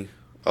see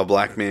a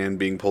black man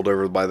being pulled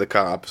over by the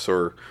cops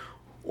or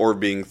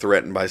being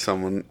threatened by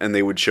someone, and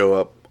they would show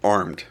up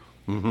armed.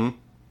 Mm-hmm.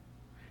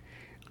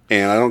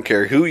 And I don't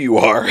care who you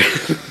are,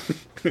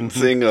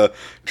 seeing a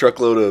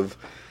truckload of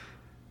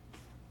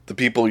the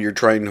people you're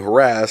trying to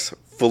harass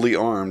fully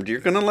armed, you're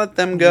going to let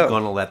them go. You're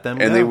going to let them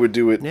go. And they would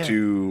do it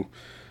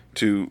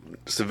to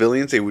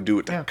civilians. They would do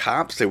it to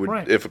cops. They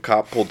would, if a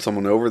cop pulled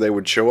someone over, they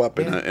would show up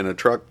in a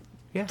truck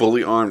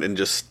fully armed and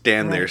just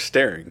stand there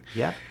staring.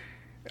 Yeah.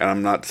 And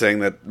I'm not saying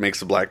that makes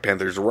the Black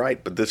Panthers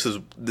right, but this is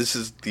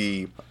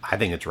the. I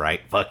think it's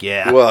right. Fuck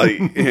yeah. Well,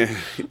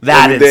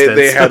 that instance.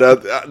 They had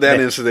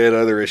instance. They had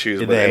other issues,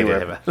 but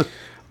anyway.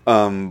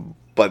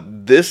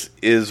 But this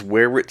is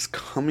where it's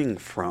coming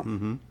from.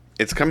 Mm-hmm.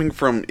 It's coming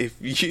from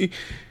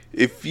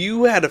if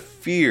you had a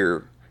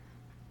fear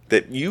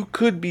that you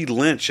could be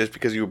lynched just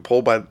because you were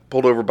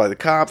pulled over by the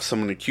cops,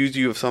 someone accused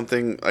you of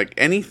something, like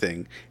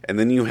anything, and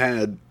then you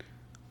had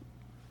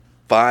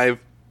 5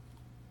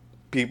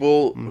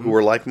 people who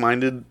were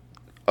like-minded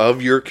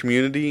of your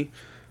community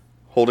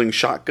holding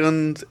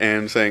shotguns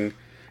and saying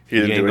he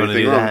didn't do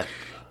anything wrong,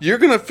 you're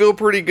gonna feel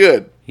pretty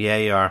good. Yeah,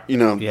 you are.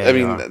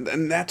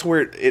 And that's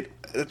where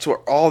that's where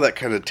all that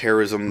kind of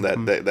terrorism,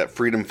 that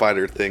freedom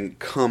fighter thing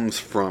comes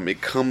from.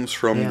 It comes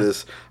from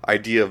this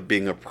idea of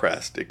being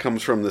oppressed. It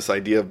comes from this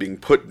idea of being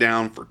put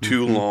down for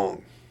too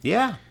long.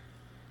 Yeah.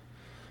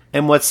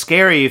 And what's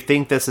scary, you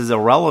think this is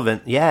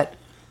irrelevant, yet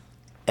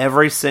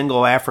Every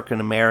single African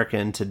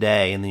American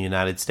today in the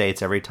United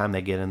States, every time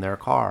they get in their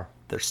car,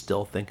 they're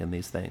still thinking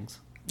these things.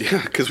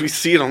 Yeah, because we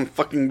see it on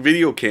fucking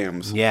video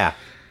cams. Yeah.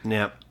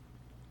 Yeah.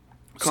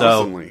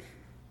 Constantly. So,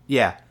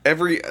 yeah.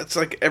 It's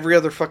like every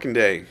other fucking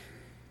day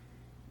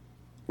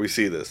we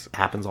see this.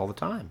 Happens all the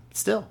time.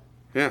 Still.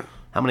 Yeah.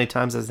 How many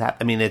times has that?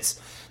 I mean, it's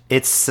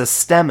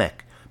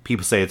systemic.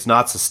 People say it's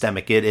not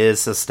systemic. It is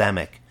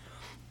systemic.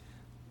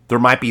 There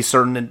might be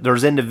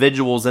there's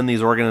individuals in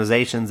these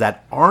organizations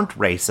that aren't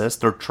racist.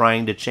 They're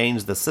trying to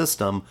change the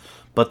system,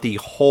 but the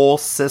whole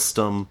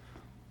system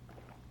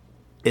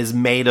is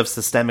made of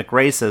systemic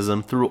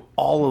racism through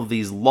all of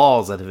these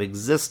laws that have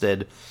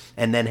existed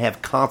and then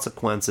have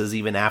consequences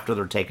even after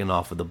they're taken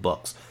off of the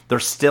books. They're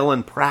still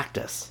in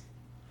practice.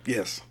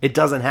 Yes. It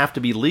doesn't have to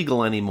be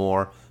legal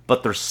anymore,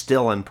 but they're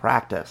still in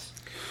practice.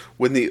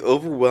 When the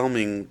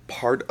overwhelming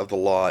part of the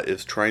law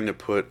is trying to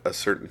put a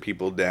certain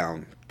people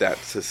down,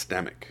 that's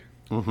systemic.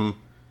 Mm-hmm.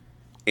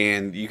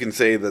 And you can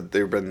say that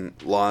there have been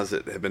laws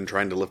that have been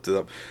trying to lift it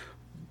up.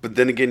 But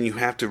then again, you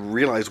have to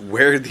realize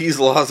where these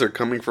laws are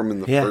coming from in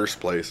the first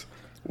place.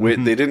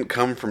 Mm-hmm. They didn't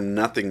come from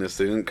nothingness.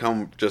 They didn't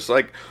come just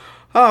like,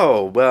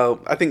 oh,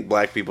 well, I think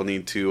black people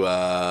need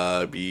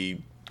to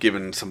be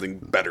given something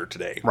better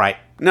today. Right.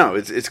 No,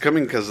 it's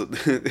coming because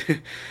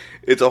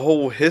it's a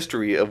whole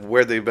history of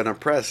where they've been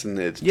oppressed, and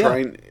it's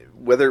trying,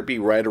 whether it be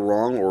right or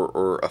wrong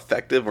or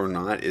effective or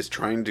not, is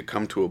trying to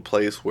come to a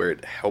place where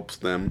it helps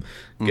them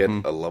get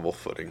a level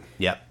footing.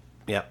 Yep.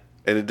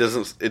 And it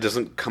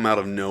doesn't come out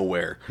of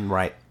nowhere.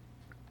 Right.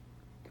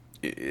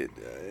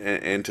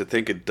 And to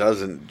think it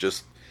doesn't,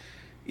 just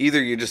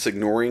either you're just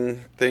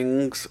ignoring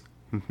things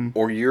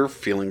or you're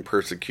feeling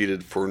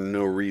persecuted for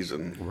no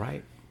reason.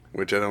 Right.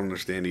 Which I don't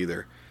understand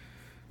either.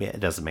 Yeah,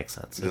 it doesn't make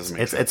sense.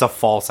 It's a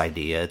false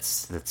idea.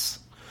 It's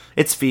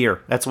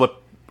fear. That's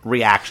what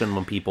reaction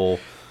when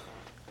people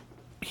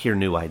hear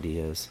new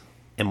ideas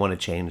and want to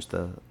change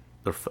the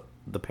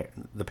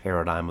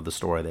paradigm of the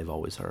story they've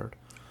always heard.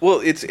 Well,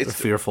 it's They're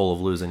fearful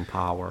of losing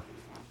power.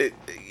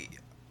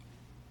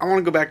 I want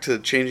to go back to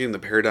changing the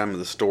paradigm of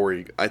the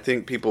story. I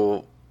think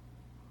people,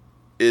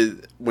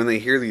 when they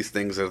hear these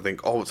things, they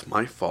think, "Oh, it's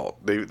my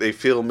fault." They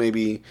feel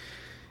maybe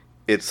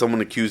it's someone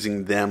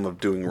accusing them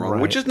of doing wrong,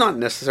 which is not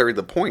necessarily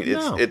the point.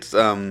 It's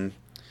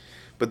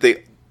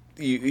but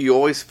you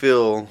always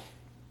feel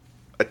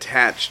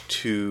attached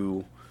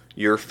to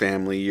your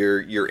family,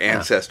 your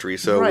ancestry.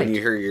 So when you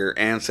hear your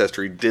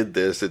ancestry did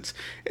this, it's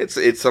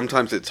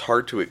sometimes it's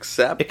hard to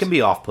accept. It can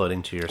be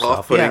off-putting to yourself.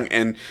 Off-putting,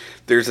 and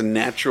there's a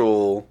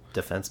natural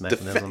defense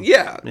mechanism.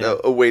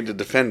 A way to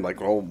defend.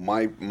 Like, oh,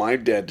 my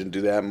dad didn't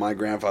do that. My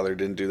grandfather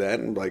didn't do that,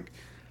 and like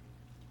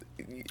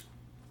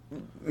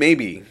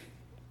maybe.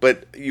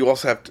 But you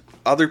also have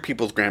other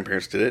people's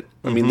grandparents did it.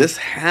 I mean, this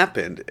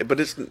happened, but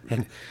it's...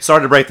 And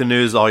sorry to break the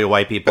news, all you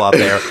white people out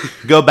there.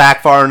 Go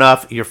back far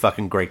enough, your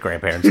fucking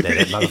great-grandparents did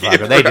it,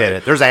 motherfucker. They did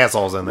it. There's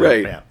assholes in there.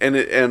 Right. Yeah.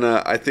 And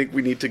I think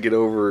we need to get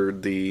over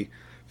the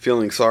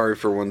feeling sorry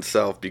for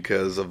oneself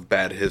because of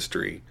bad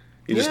history.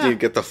 You just need to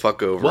get the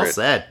fuck over it. Well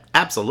said.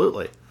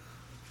 Absolutely.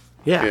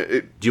 Yeah.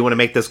 Do you want to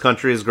make this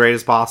country as great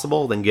as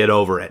possible? Then get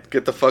over it.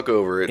 Get the fuck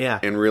over it. Yeah.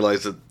 And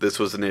realize that this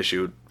was an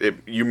issue.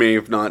 You may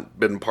have not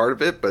been part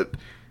of it, but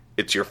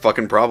it's your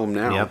fucking problem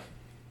now.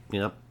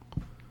 Yep.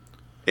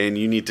 And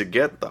you need to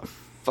get the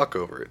fuck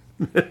over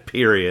it.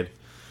 Period.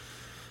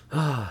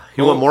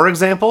 You want more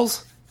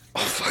examples? Oh,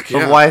 fuck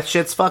yeah. Of why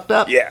shit's fucked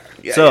up? Yeah.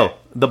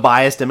 The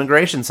biased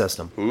immigration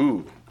system.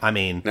 Ooh. I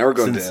mean, now we're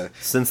going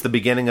since the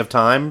beginning of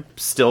time,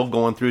 still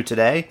going through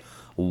today.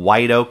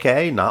 White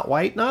okay, not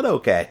white, not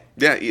okay.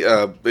 Yeah,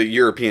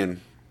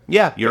 European.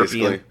 Yeah,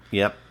 European. Basically.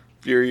 Yep.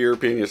 If you're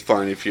European, it's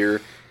fine. If you're,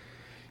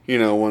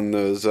 one of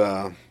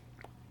those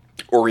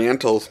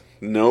Orientals,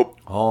 nope.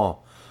 Oh.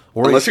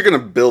 Unless you're going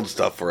to build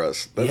stuff for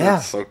us.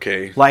 That's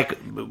okay. Like,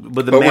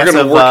 with the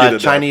massive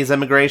Chinese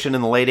immigration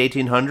in the late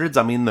 1800s,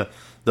 I mean,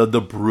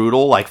 the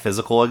brutal, like,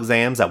 physical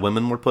exams that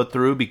women were put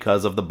through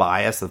because of the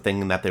bias, the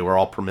thing that they were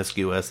all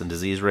promiscuous and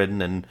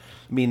disease-ridden, and,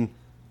 I mean,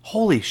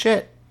 holy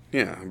shit.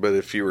 Yeah, but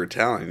if you were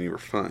Italian, you were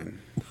fine.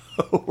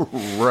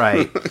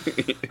 Right.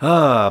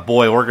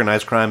 Boy,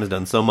 organized crime has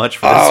done so much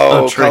for this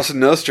country. Cosa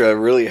Nostra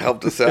really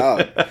helped us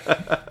out.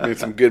 Made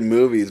some good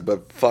movies,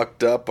 but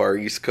fucked up our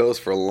East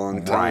Coast for a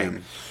long time.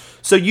 Right.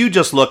 So you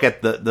just look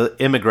at the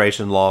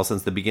immigration law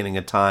since the beginning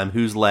of time,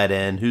 who's let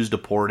in, who's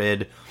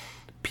deported,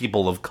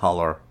 people of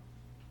color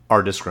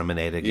are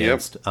discriminated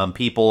against,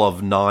 people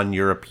of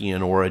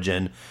non-European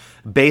origin,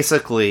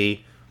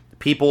 basically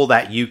people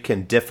that you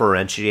can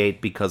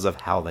differentiate because of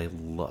how they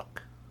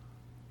look.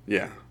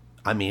 Yeah.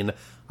 I mean,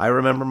 I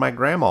remember my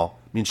grandma. I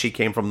mean, she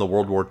came from the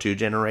World War II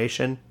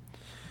generation.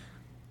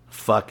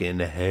 Fucking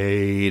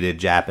hated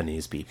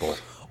Japanese people.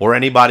 Or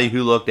anybody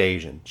who looked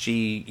Asian.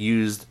 She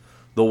used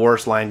the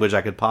worst language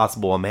I could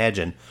possibly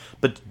imagine.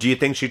 But do you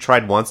think she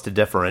tried once to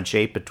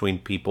differentiate between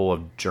people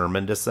of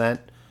German descent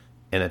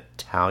and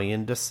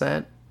Italian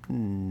descent?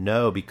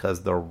 No,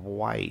 because they're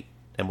white.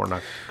 And we're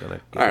not going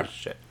to give a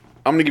shit.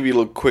 I'm going to give you a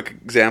little quick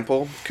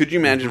example. Could you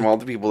imagine all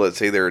the people that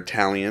say they're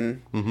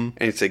Italian and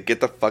you say, get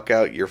the fuck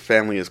out, your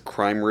family is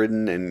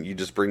crime-ridden and you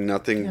just bring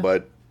nothing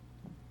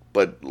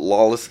but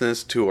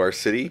lawlessness to our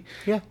city?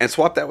 Yeah. And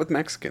swap that with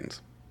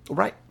Mexicans.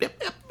 Right.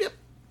 Yep.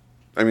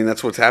 I mean,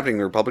 that's what's happening in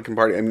the Republican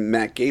Party. I mean,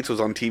 Matt Gaetz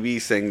was on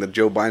TV saying that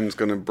Joe Biden's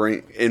going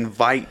to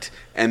invite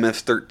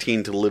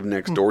MS-13 to live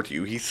next door to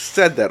you. He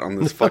said that on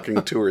this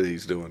fucking tour that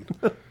he's doing.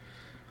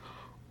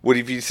 What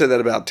if you said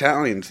that about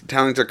Italians?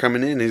 Italians are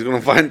coming in. He's going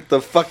to find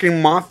the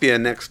fucking mafia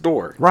next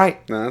door.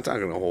 Right. No, that's not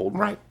going to hold.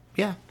 Right.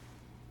 Yeah.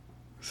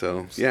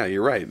 So, yeah,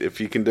 you're right.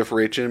 If you can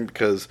differentiate them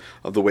because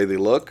of the way they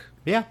look,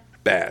 Yeah.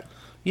 bad.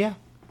 Yeah.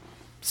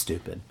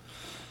 Stupid.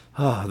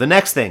 Oh, the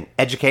next thing,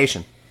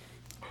 education.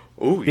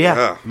 Oh, Yeah.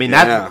 yeah. I mean,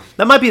 that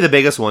might be the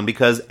biggest one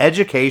because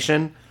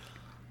education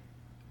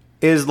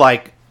is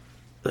like,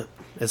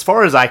 as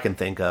far as I can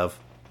think of,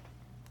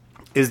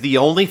 is the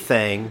only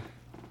thing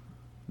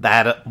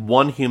that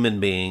one human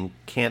being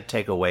can't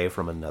take away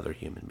from another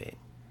human being.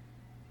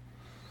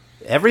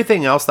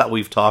 Everything else that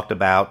we've talked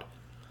about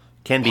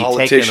can be taken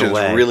away.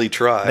 Politicians really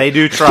try. They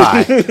do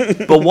try.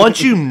 But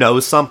once you know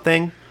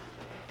something,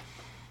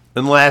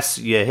 unless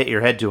you hit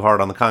your head too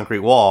hard on the concrete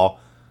wall,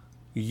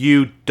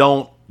 you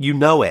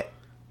know it.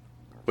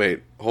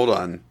 Wait, hold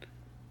on.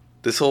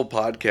 This whole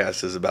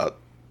podcast is about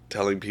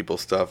telling people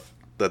stuff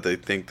that they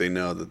think they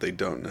know that they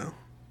don't know.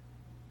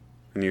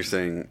 And you're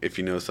saying, if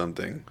you know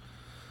something...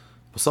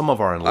 Some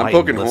of our I'm enlightened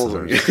poking holes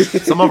in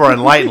listeners,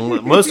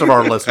 you. most of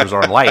our listeners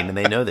are enlightened and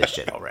they know this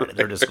shit already.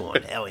 They're just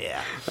going, hell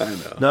yeah. I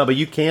know. No, but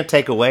you can't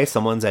take away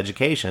someone's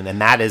education, and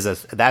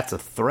that's a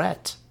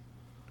threat.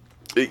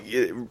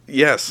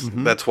 Yes,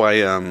 that's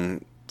why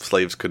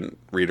slaves couldn't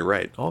read or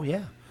write. Oh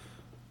yeah,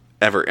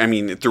 Ever. I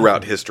mean,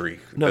 throughout history.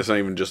 No. It's not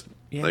even just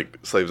like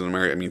slaves in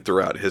America. I mean,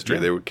 throughout history,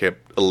 Yeah. they were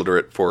kept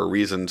illiterate for a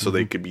reason so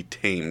they could be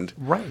tamed.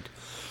 right.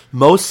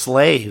 Most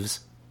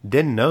slaves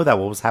didn't know that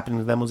what was happening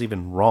to them was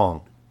even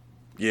wrong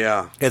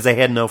Yeah. because they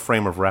had no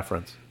frame of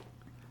reference.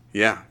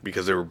 Yeah,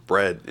 because they were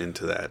bred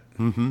into that.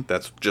 Mm-hmm.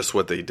 That's just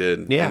what they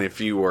did. Yeah. And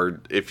if you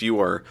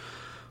are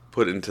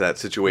put into that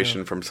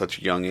situation from such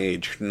a young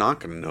age, you're not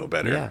going to know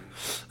better. Yeah,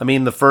 I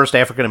mean, the first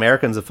African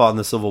Americans that fought in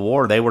the Civil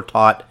War, they were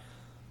taught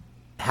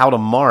how to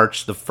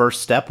march. The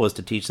first step was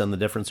to teach them the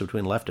difference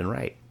between left and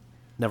right.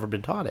 Never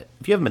been taught it.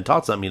 If you haven't been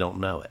taught something, you don't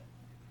know it.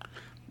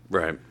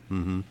 Right.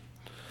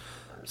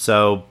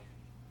 So,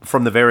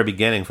 from the very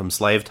beginning, from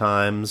slave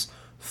times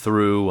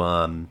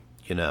through,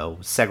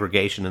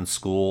 segregation in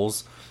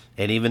schools,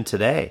 and even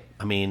today,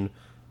 I mean,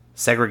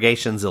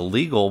 segregation's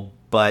illegal,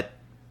 but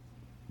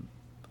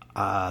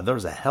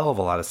there's a hell of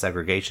a lot of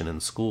segregation in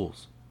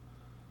schools.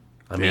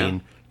 I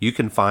mean, you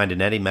can find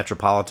in any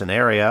metropolitan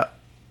area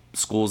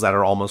schools that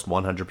are almost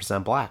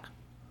 100% black.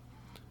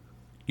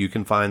 You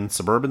can find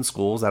suburban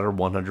schools that are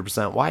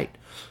 100% white.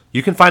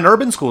 You can find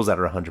urban schools that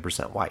are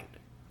 100% white.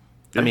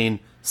 I mean,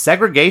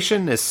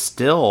 segregation is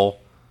still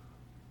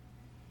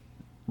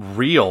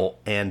real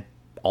and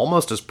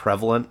almost as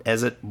prevalent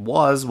as it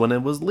was when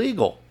it was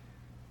legal.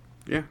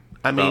 Yeah.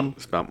 I mean,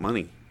 it's about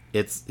money.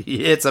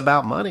 It's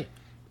about money.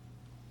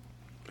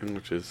 And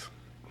which is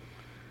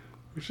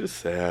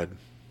sad.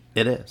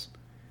 It is.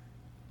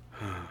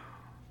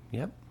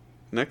 Yep.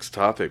 Next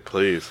topic,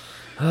 please.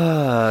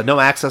 No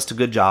access to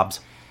good jobs.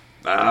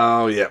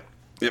 Oh, yep.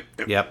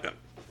 Yep.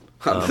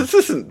 This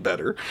isn't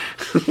better.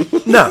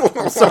 No,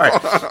 sorry.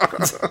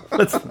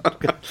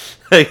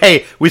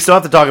 Hey, we still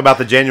have to talk about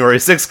the January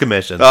 6th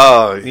Commission.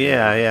 Oh,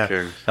 Yeah.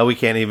 Sure. How we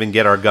can't even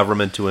get our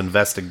government to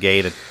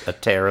investigate a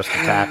terrorist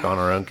attack on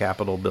our own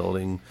Capitol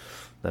building.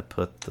 That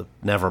put the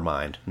never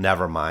mind.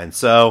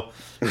 So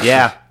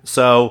yeah,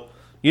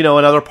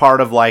 another part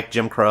of like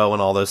Jim Crow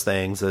and all those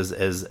things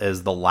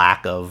is the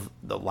lack of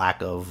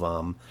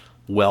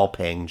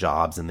well-paying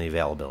jobs and the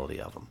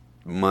availability of them.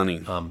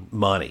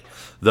 Money.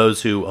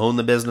 Those who own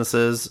the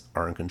businesses,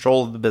 are in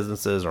control of the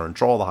businesses, are in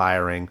control of the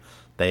hiring.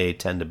 They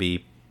tend to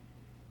be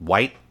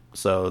white,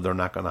 so they're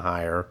not going to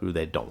hire who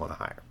they don't want to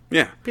hire.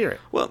 Yeah.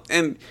 Period. Well,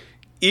 and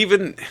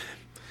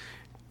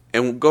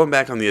going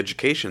back on the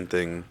education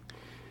thing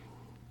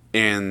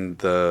and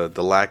the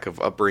lack of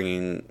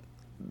upbringing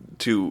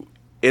to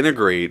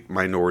integrate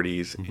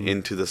minorities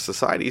into the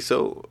society,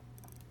 so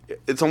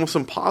it's almost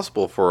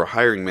impossible for a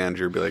hiring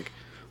manager to be like,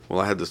 well,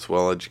 I had this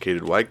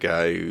well-educated white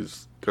guy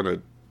who's going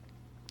to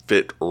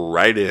fit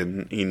right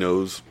in. He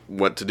knows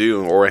what to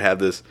do. Or I have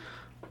this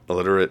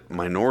illiterate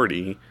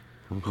minority.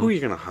 Who are you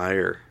going to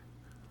hire?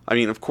 I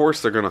mean, of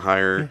course they're going to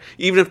hire,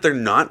 even if they're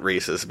not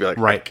racist, be like,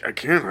 right. I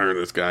can't hire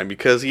this guy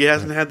because he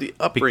hasn't had the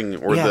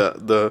upbringing or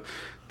the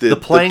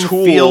playing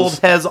tools. field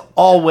has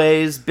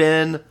always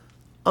been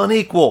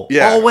unequal.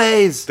 Yeah.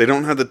 Always. They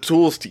don't have the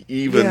tools to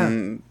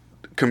even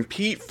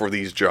compete for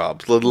these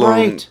jobs, let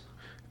alone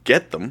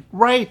get them.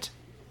 Right.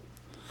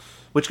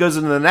 Which goes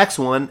into the next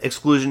one,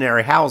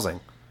 exclusionary housing.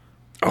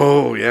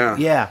 Oh, yeah.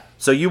 Yeah.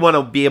 So you want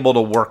to be able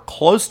to work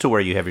close to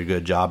where you have your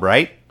good job,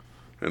 right?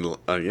 And,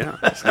 yeah,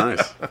 it's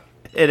nice.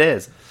 It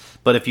is.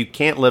 But if you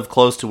can't live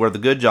close to where the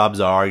good jobs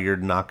are, you're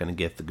not going to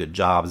get the good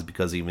jobs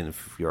because even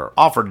if you're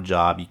offered a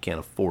job, you can't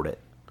afford it.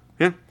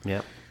 Yeah.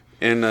 Yeah.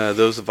 And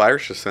those the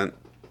virus sent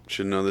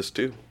should know this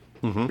too.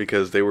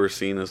 Because they were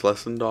seen as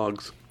less than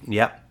dogs.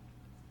 Yep.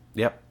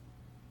 Yep.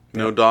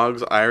 No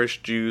dogs,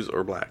 Irish, Jews,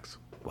 or blacks.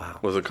 Wow.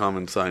 Was a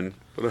common sign.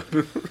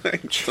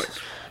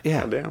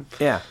 Yeah. Damn.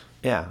 Yeah.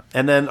 Yeah.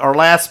 And then our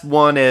last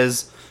one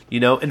is,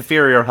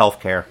 inferior health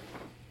care.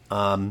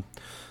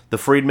 The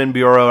Freedmen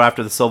Bureau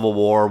after the Civil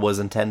War was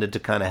intended to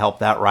kind of help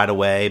that right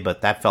away,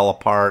 but that fell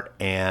apart.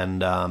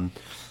 And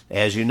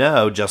as you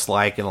know, just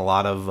like in a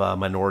lot of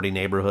minority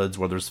neighborhoods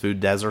where there's food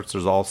deserts,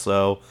 there's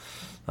also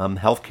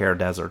healthcare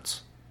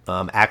deserts.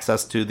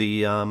 Access to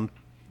the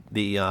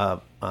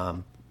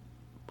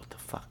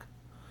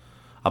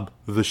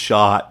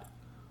shot.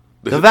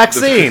 The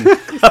vaccine.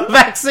 The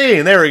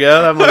vaccine. There we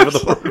go. I'm looking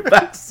for the word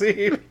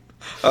vaccine.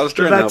 I was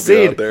trying to help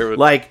you out there. But...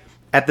 Like,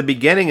 at the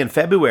beginning in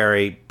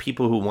February,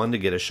 people who wanted to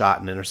get a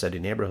shot in inner city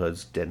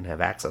neighborhoods didn't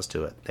have access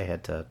to it. They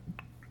had to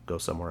go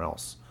somewhere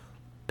else,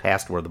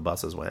 past where the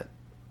buses went.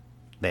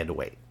 They had to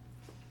wait.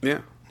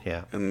 Yeah.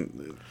 Yeah.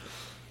 And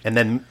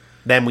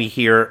then we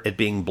hear it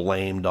being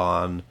blamed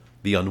on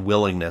the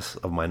unwillingness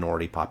of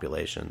minority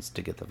populations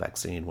to get the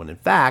vaccine, when in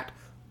fact,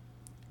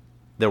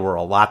 there were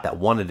a lot that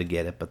wanted to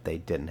get it, but they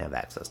didn't have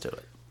access to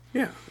it.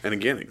 yeah. And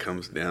again, it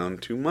comes down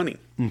to money.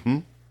 Mm-hmm.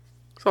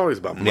 It's always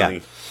about money.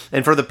 Yeah.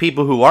 And for the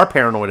people who are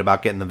paranoid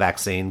about getting the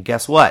vaccine,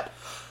 guess what?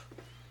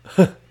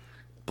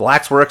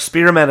 Blacks were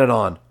experimented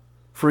on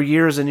for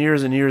years and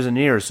years and years and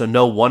years, so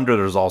no wonder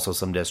there's also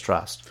some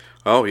distrust.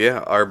 Oh, yeah.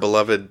 Our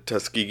beloved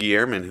Tuskegee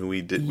Airmen who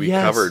we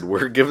Yes. covered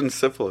were given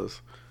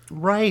syphilis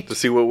Right. to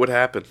see what would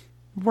happen.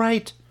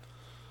 Right.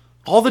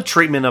 All the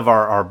treatment of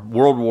our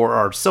World War,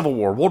 our Civil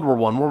War, World War I,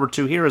 World War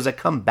II heroes that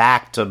come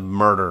back to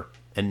murder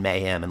and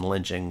mayhem and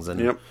lynchings and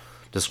Yep.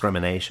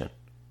 discrimination.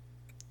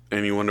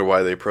 And you wonder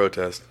why they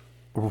protest.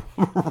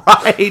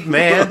 Right,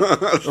 man.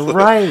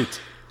 Right.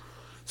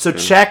 So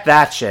check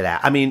that shit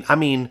out. I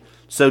mean,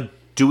 so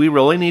do we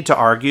really need to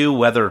argue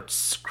whether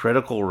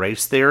critical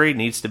race theory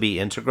needs to be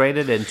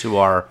integrated into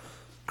our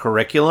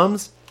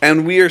curriculums?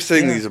 And we are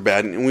saying these are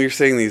bad, and we are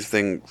saying these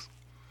things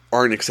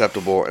aren't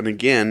acceptable. And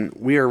again,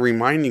 we are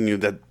reminding you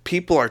that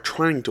people are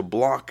trying to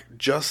block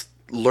just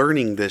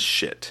learning this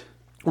shit.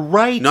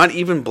 Right. Not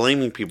even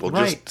blaming people,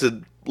 Right. just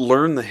to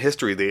learn the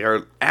history. They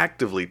are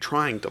actively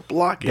trying to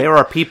block it. There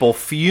are people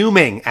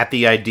fuming at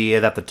the idea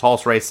that the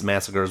Tulsa Race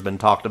Massacre has been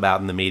talked about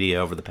in the media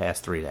over the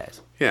past 3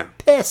 days. Yeah.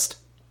 Pissed.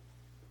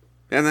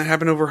 And that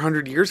happened over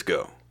 100 years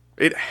ago.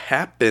 It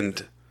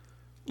happened.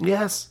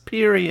 Yes,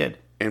 period.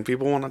 And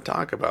people want to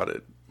talk about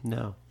it.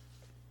 No.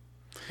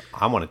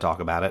 I want to talk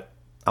about it.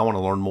 I want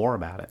to learn more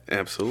about it.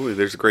 Absolutely.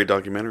 There's a great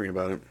documentary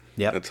about it.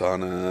 Yep. It's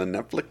on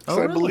Netflix, Oh,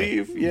 I really?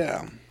 believe.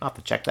 Yeah. I'll have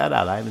to check that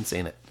out. I haven't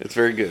seen it. It's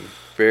very good.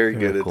 Very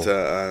Very good. cool.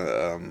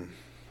 It's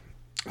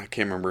I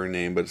can't remember her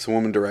name, but it's a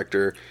woman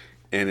director,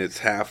 and it's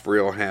half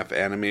real, half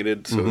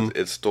animated. So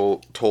it's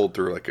told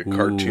through like a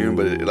cartoon,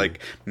 but it like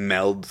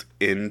melds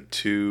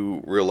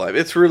into real life.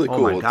 It's really Oh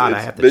cool. my God, it's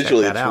I have to check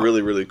visually, that it's out.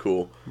 really, really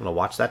cool, I'm going to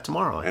watch that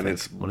tomorrow. I and think,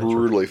 it's when it's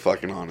brutally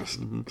fucking honest.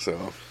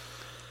 So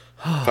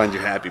find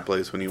your happy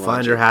place when you Find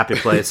watch your it. happy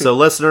place. So,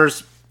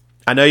 listeners,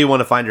 I know you want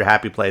to find your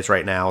happy place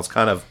right now. It's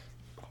kind of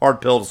hard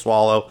pill to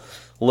swallow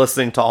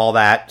listening to all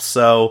that.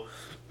 So,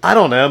 I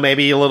don't know,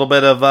 maybe a little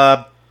bit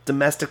of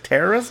domestic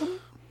terrorism?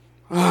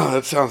 Oh,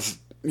 that sounds.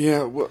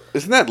 Yeah, well,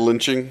 isn't that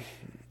lynching?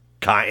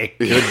 It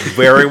could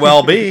very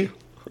well be.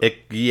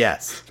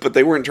 Yes. But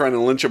they weren't trying to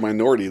lynch a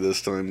minority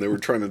this time. They were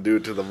trying to do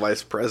it to the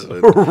vice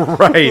president.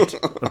 Right.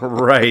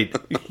 Right.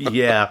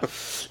 Yeah.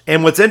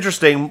 And what's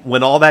interesting,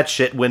 when all that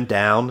shit went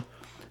down,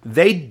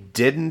 they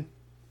didn't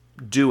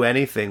do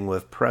anything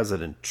with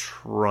President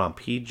Trump.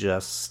 He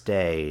just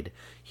stayed.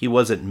 He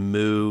wasn't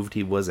moved.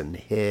 He wasn't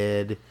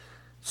hid.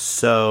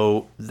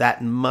 So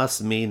that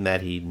must mean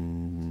that he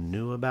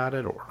knew about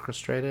it,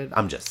 orchestrated.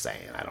 I'm just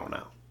saying. I don't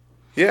know.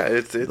 Yeah,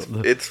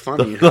 it's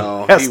funny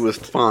how he was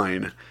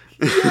fine.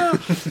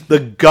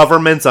 The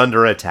government's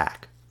under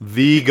attack.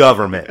 The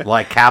government,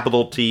 like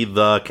capital T,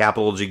 the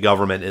capital G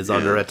government is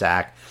under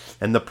attack.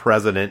 And the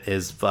president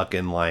is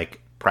fucking like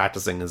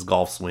practicing his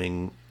golf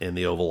swing in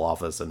the Oval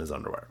Office in his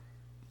underwear.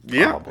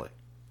 Yeah. Probably.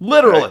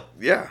 Literally.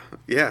 Yeah.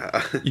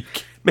 You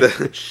can't make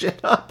this shit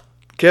up.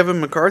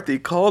 Kevin McCarthy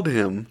called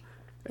him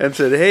and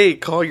said, "Hey,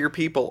 call your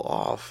people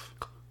off."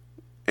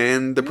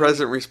 And the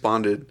president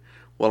responded,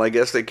 "Well, I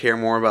guess they care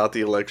more about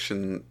the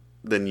election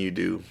than you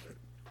do."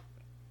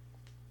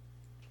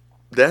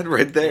 That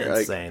right there.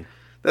 Insane.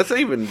 That's not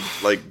even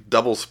like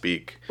double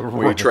speak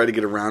where you try to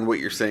get around what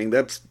you're saying.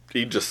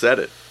 He just said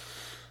it.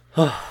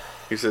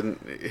 He said,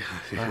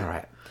 All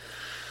right.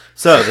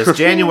 So this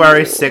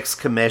January 6th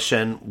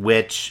commission,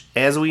 which,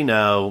 as we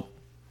know,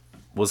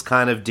 was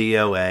kind of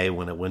DOA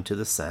when it went to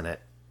the Senate.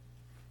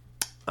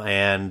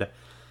 And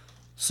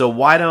so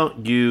why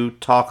don't you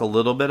talk a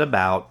little bit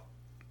about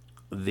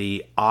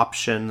the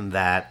option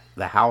that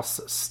the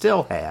House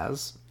still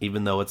has,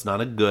 even though it's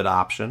not a good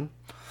option,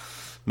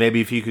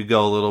 Maybe if you could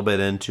go a little bit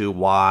into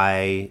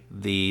why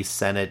the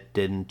Senate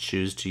didn't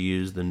choose to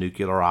use the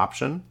nuclear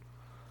option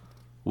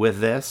with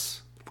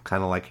this,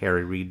 kind of like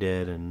Harry Reid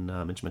did and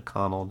Mitch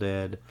McConnell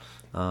did,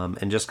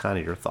 and just kind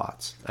of your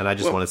thoughts. And I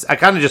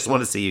kind of just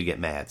want to see you get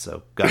mad.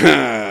 So go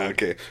ahead.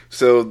 Okay,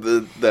 so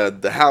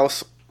the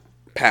House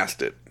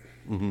passed it.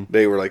 Mm-hmm.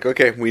 They were like,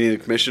 okay, we need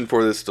a commission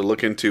for this to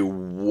look into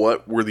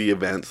what were the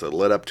events that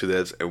led up to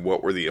this and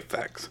what were the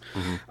effects.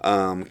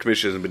 Mm-hmm.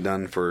 Commission has been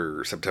done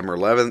for September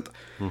 11th.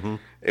 Mm-hmm.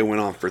 It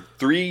went on for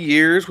 3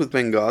 years with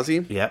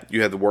Benghazi. Yep.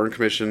 You had the Warren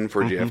Commission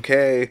for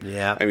JFK.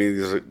 Yeah. I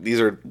mean,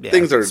 these are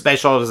things that are...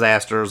 Special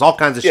disasters, all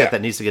kinds of shit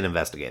that needs to get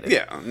investigated.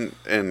 Yeah,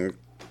 and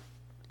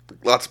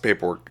lots of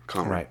paperwork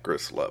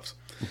Congress loves.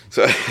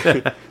 So...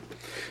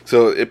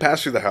 So it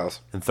passed through the House.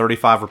 And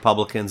 35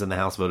 Republicans in the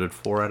House voted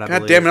for it, I believe.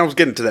 God damn it, I was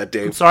getting to that,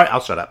 Dave. I'm sorry,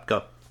 I'll shut up.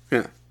 Go.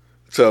 Yeah.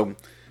 So,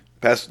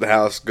 passed through the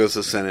House, goes to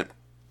the Senate.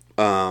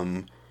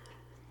 So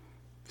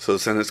the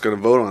Senate's going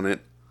to vote on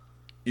it.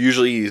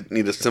 Usually you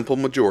need a simple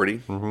majority.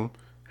 Mm-hmm.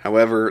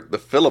 However, the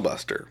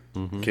filibuster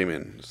came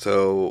in.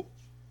 So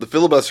the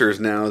filibuster is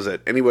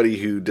that anybody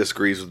who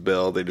disagrees with the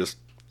bill, they just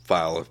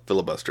file a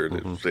filibuster.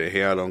 They say,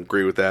 hey, I don't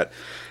agree with that.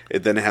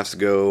 It then has to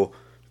go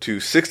to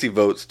 60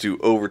 votes to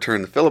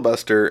overturn the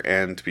filibuster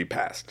and to be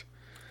passed.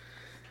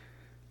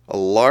 A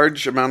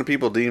large amount of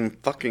people didn't even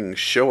fucking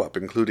show up,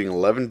 including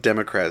 11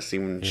 Democrats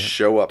didn't even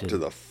show up to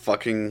the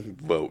fucking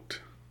vote.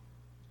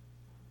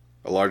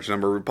 A large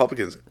number of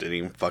Republicans didn't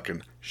even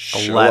fucking show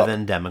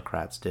 11 up.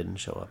 Democrats didn't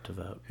show up to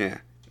vote.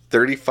 Yeah.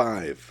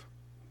 35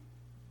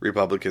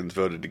 Republicans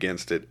voted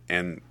against it,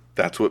 and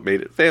that's what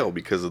made it fail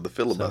because of the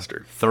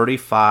filibuster. So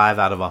 35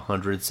 out of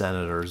 100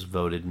 senators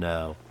voted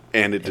no.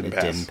 And it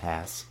didn't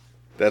pass.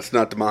 That's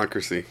not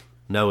democracy.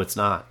 No, it's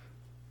not.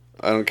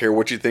 I don't care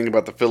what you think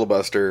about the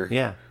filibuster.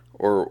 Yeah.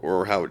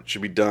 Or how it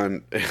should be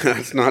done.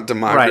 It's not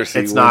democracy.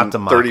 Right, it's not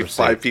democracy.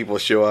 35 people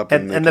show up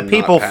and the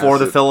people for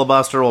the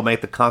filibuster will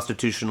make the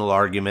constitutional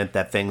argument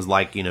that things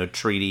like,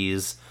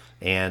 treaties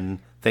and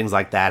things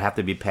like that have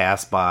to be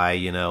passed by,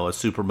 a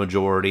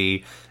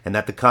supermajority, and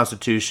that the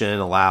Constitution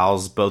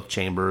allows both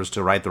chambers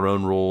to write their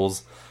own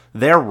rules.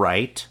 They're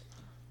right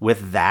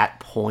with that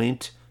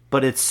point,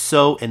 but it's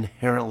so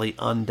inherently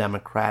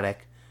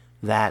undemocratic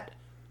that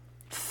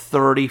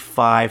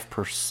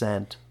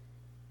 35%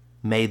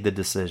 made the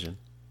decision.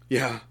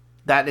 Yeah.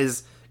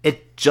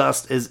 It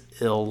just is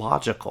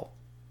illogical.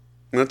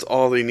 That's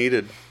all they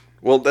needed.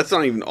 Well, that's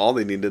not even all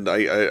they needed.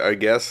 I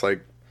guess,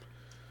 they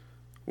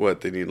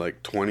need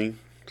 20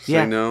 to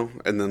say no,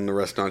 and then the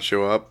rest not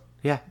show up?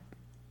 Yeah.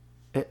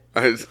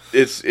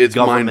 It's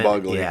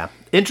mind-boggling. Yeah.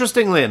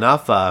 Interestingly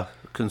enough, a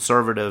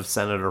conservative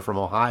senator from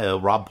Ohio,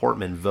 Rob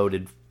Portman,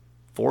 voted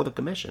for the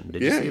commission.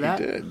 Did you see that?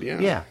 Yeah, he did, yeah.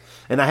 Yeah.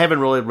 And I haven't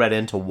really read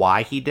into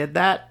why he did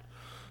that.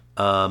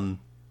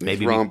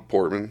 Maybe Rob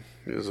Portman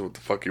is what the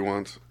fuck he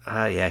wants.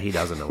 Yeah, he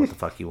doesn't know what the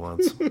fuck he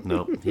wants.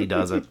 Nope, he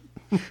doesn't.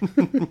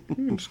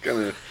 Just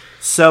kinda...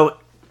 So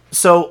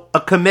a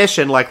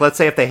commission, let's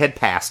say if they had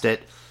passed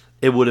it,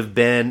 it would have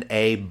been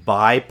a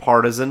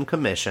bipartisan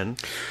commission.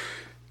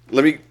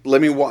 Let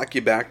me walk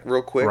you back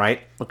real quick.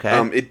 Right.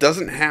 Okay. It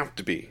doesn't have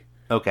to be.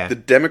 Okay. The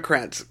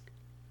Democrats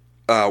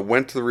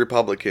went to the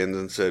Republicans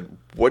and said,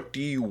 "What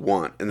do you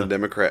want?" And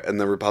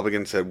the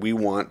Republicans said, "We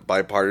want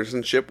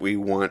bipartisanship. We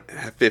want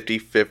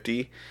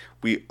 50-50.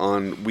 We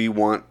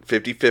want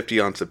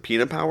 50-50 on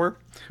subpoena power.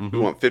 Mm-hmm.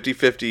 We want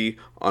 50-50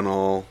 on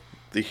all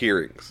the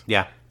hearings."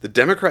 Yeah. The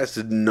Democrats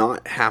did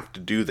not have to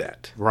do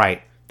that.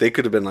 Right. They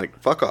could have been like,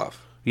 "Fuck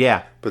off."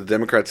 Yeah. But the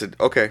Democrats said,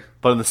 "Okay."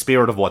 But in the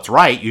spirit of what's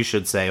right, you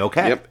should say,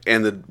 "Okay." Yep.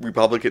 And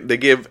the they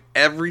gave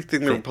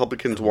everything the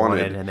Republicans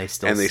wanted, and they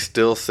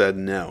still said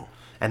no.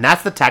 And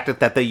that's the tactic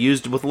that they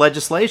used with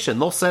legislation.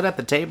 They'll sit at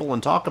the table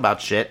and talk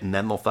about shit, and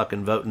then they'll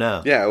fucking vote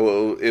no. Yeah,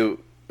 well,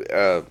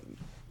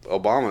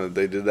 Obama,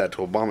 they did that to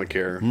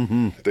Obamacare.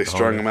 Mm-hmm. They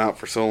strung him out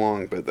for so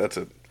long, but that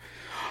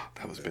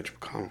was Mitch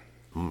McConnell.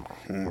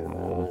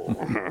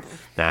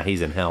 Nah,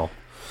 he's in hell.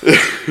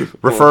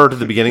 Refer to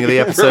the beginning of the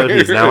episode.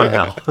 He's now in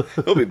hell.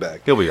 He'll be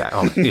back. He'll be back.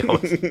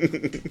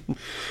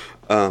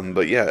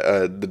 But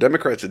yeah, the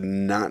Democrats did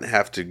not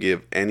have to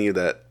give any of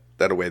that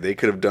away. They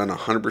could have done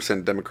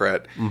 100%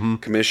 Democrat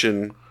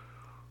commission.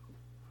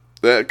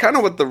 Kind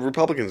of what the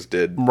Republicans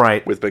did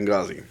with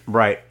Benghazi.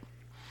 Right.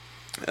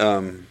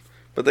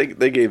 But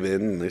they gave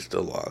in and they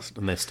still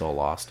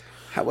lost.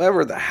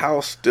 However, the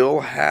House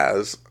still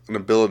has an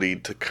ability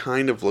to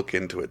kind of look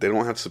into it. They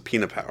don't have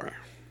subpoena power.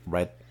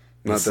 Right.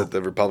 Not that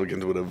the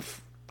Republicans would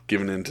have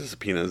given in to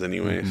subpoenas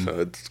anyway,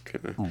 so it's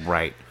kind of...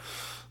 Right.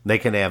 They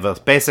can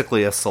have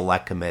basically a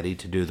select committee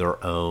to do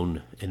their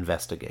own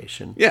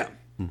investigation. Yeah.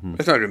 Mm-hmm.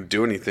 It's not going to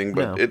do anything,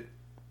 but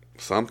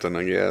something,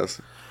 I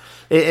guess.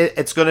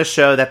 It's going to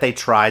show that they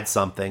tried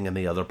something and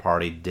the other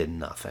party did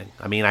nothing.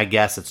 I mean, I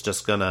guess it's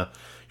just going to...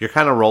 You're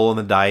kind of rolling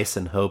the dice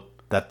and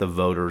hope that the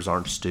voters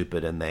aren't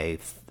stupid and they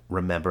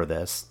remember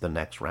this the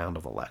next round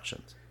of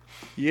elections.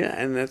 Yeah,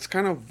 and that's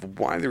kind of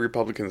why the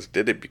Republicans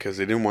did it, because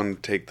they didn't want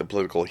to take the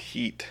political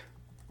heat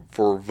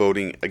for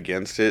voting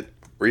against it,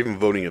 or even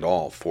voting at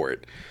all for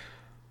it.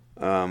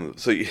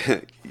 So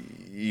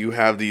you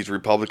have these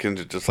Republicans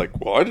that just like,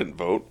 well, I didn't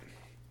vote.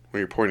 Well,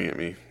 you're pointing at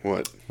me.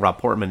 What? Rob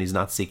Portman, he's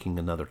not seeking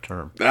another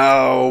term.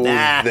 Oh,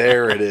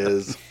 there it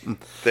is.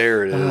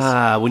 There it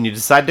is. When you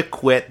decide to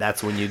quit,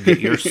 that's when you get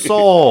your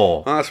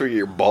soul. Oh, that's where you get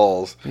your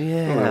balls. Yeah.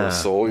 You don't have a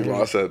soul. He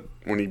lost that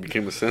when he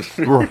became a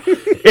senator.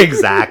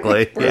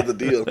 Exactly. Part of the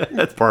deal.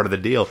 That's part of the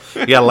deal.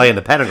 You got to lay in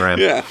the pentagram.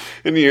 Yeah.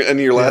 In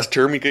your last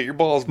term, you get your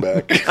balls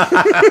back.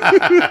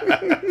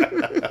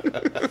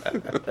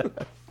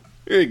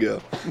 There you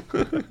go.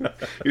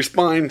 Your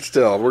spine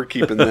still, we're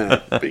keeping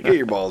that. But you get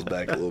your balls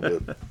back a little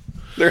bit.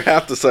 They're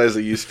half the size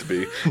they used to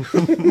be.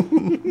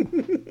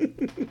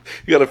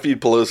 You got to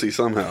feed Pelosi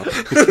somehow.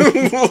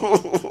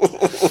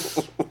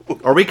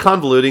 Are we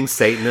convoluting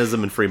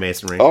Satanism and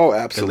Freemasonry? Oh, In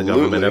absolutely. the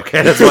government?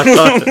 Okay, that's what I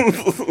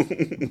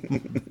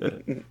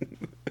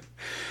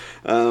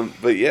thought.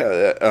 But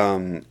yeah,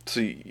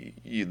 so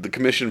the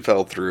commission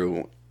fell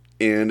through,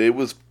 and it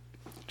was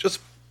just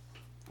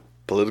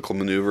political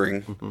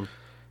maneuvering.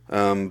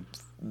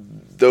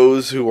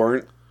 Those who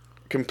aren't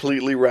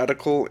completely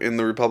radical in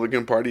the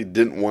Republican Party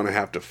didn't want to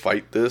have to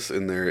fight this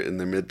in their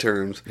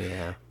midterms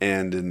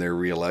and in their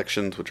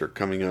re-elections, which are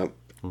coming up.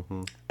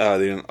 I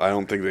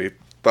don't think they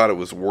thought it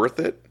was worth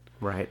it.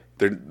 Right.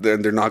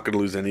 They're not going to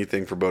lose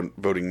anything for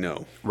voting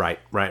no. Right.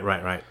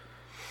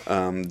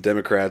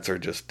 Democrats are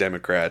just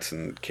Democrats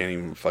and can't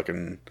even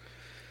fucking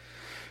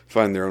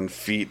find their own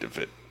feet if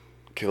it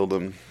killed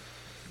them.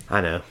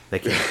 I know. They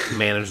can't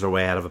manage their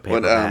way out of a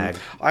paper bag.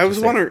 I always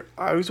want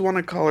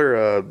to call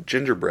her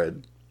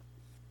Gingerbread.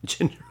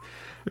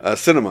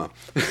 Cinema.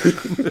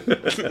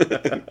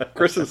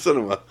 Kristen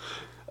Cinema.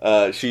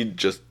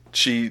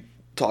 She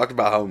talked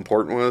about how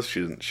important it was.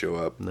 She didn't show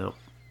up. No.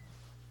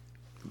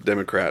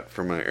 Democrat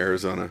from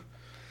Arizona.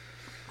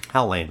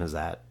 How lame is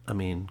that? I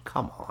mean,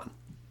 come on.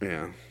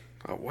 Yeah.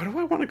 Why do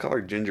I want to call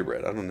her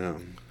Gingerbread? I don't know.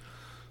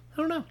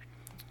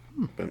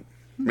 But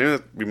maybe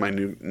that'd be my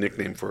new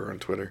nickname for her on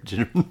Twitter.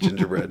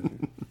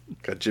 Gingerbread.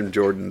 Got Jim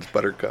Jordan's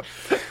Buttercup.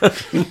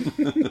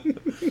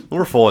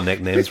 We're full of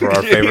nicknames for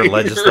our favorite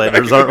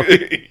legislators, aren't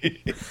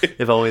we?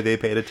 If only they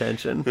paid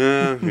attention.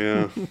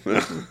 Yeah.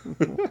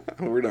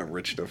 We're not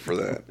rich enough for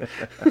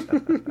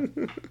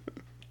that.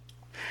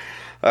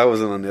 I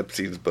wasn't on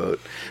Epstein's boat.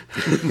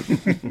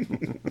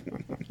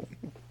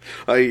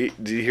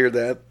 Did you hear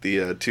that?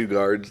 The 2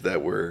 guards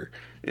that were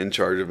in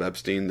charge of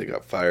Epstein, they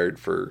got fired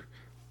for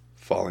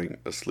falling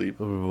asleep.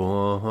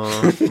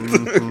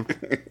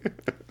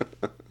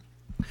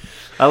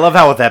 I love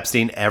how with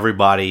Epstein,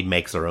 everybody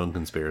makes their own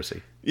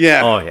conspiracy.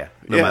 Yeah. Oh, yeah.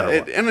 No matter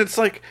what. And it's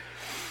like,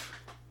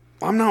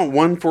 I'm not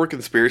one for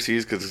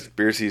conspiracies, because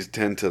conspiracies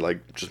tend to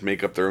like just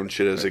make up their own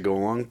shit as they go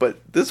along. But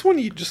this one,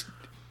 you just,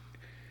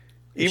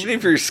 even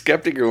if you're a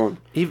skeptic, you're going,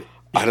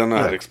 I don't know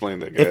how to explain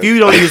that, guys. If you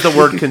don't use the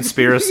word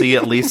conspiracy,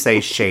 at least say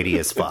shady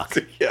as fuck.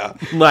 Yeah.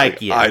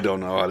 Yeah. I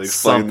don't know how to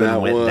explain Something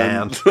that went one.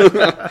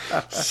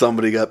 down.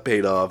 Somebody got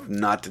paid off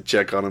not to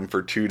check on him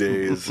for 2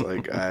 days.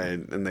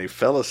 And they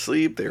fell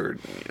asleep. They were,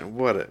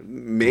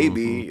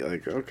 maybe,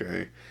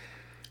 okay.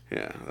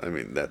 Yeah, I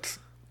mean, that's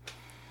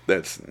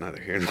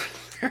neither here nor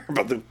there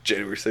about the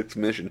January 6th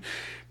mission.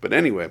 But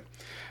anyway,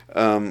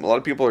 a lot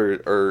of people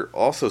are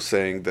also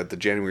saying that the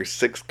January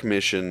 6th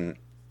commission,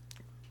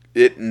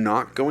 it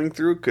not going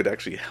through, could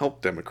actually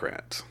help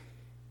Democrats,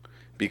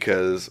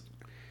 because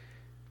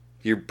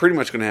you're pretty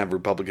much going to have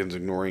Republicans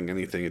ignoring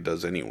anything it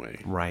does anyway.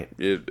 Right.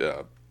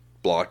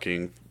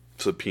 Blocking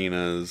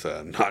subpoenas,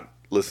 not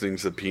listening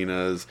to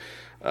subpoenas,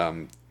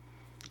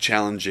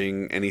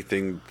 challenging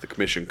anything the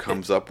commission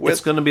comes up with.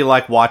 It's going to be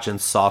like watching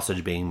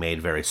sausage being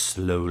made very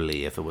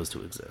slowly if it was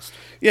to exist.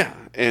 Yeah,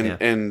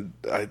 and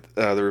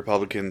the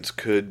Republicans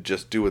could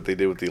just do what they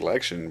did with the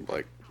election,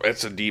 like,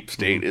 it's a deep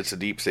state, it's a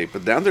deep state.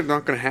 But now they're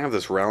not going to have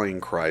this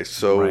rallying cry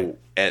so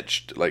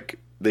etched. Like,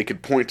 they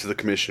could point to the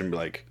commission and be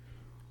like,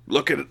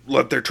 look at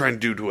what they're trying to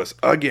do to us.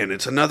 Again,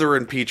 it's another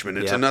impeachment.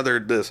 It's another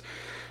this.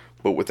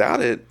 But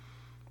without it,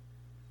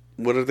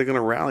 what are they going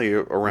to rally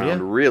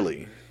around,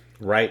 really?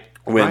 Right.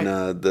 When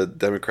the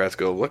Democrats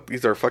go, look,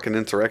 these are fucking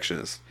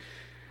insurrectionists.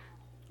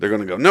 They're going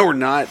to go, no, we're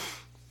not.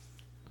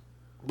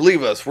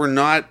 Believe us, we're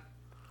not.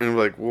 And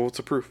we're like, well, what's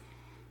the proof?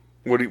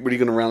 What are you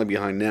going to rally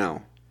behind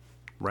now?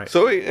 Right.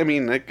 So, I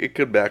mean, it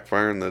could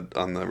backfire on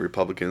the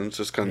Republicans,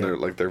 just kind of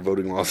like their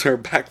voting laws are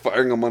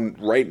backfiring them on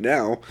right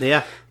now.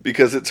 Yeah.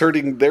 Because it's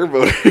hurting their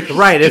voters.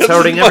 Right, it's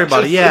hurting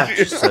everybody. Yeah.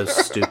 Just so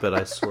stupid,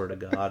 I swear to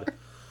God.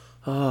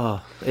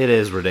 Oh, it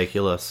is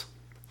ridiculous.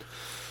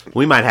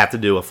 We might have to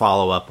do a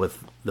follow-up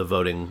with the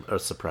voting or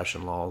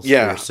suppression laws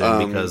here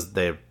soon, because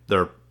they're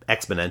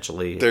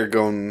exponentially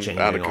going changing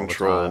out of all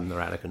control. the time.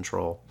 They're out of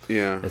control.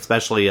 Yeah.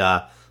 Especially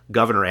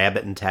Governor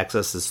Abbott in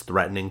Texas is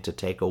threatening to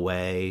take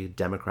away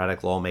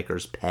Democratic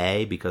lawmakers'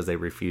 pay because they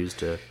refused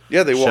to.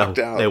 Yeah, they walked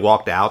out. They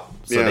walked out,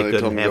 so Yeah, they they couldn't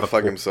told him to have go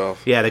fuck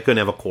himself. Yeah, they couldn't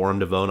have a quorum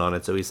to vote on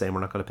it. So he's saying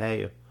we're not going to pay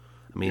you.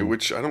 I mean,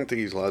 Which I don't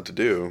think he's allowed to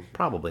do.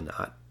 probably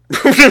not.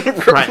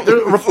 Right.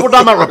 We're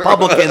talking about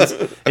Republicans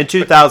in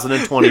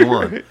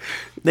 2021.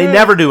 They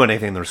never do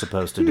anything they're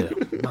supposed to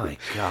do. My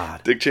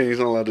God. Dick Cheney's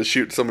not allowed to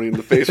shoot somebody in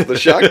the face with a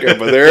shotgun,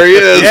 but there he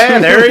is. Yeah,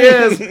 there he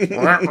is.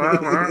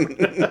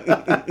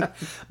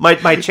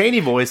 my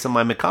Cheney voice and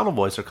my McConnell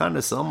voice are kind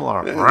of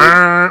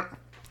similar.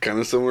 Kind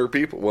of similar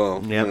people.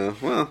 Well,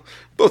 Yep. well,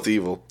 both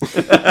evil.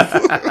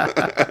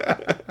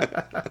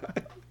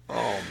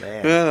 Oh,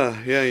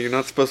 man. Yeah, you're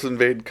not supposed to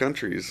invade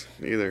countries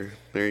either.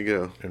 There you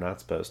go. You're not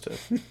supposed to.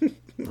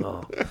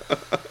 Oh.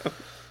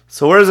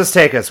 So where does this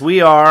take us?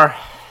 We are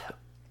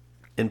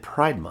in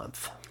Pride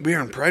Month. We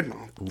are in Pride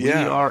Month. We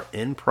are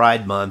in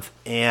Pride Month.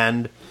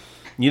 And,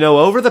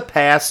 over the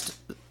past,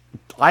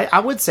 I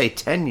would say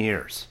 10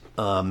 years,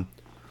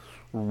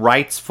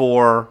 rights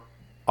for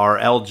our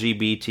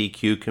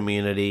LGBTQ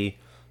community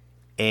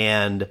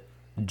and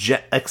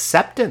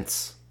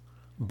acceptance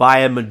by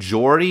a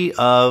majority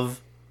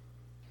of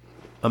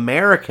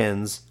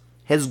Americans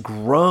has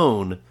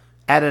grown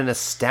at an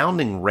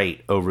astounding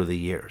rate over the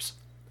years.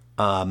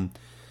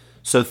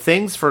 So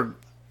things for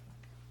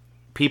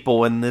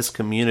people in this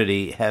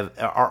community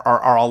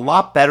are a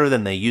lot better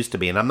than they used to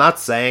be. And I'm not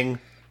saying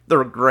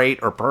they're great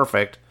or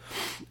perfect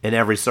in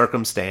every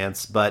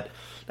circumstance, but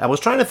I was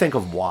trying to think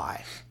of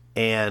why.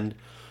 And,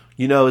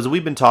 as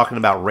we've been talking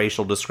about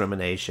racial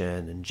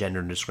discrimination and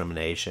gender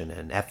discrimination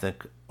and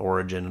ethnic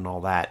origin and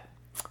all that,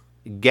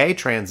 gay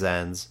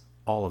transcends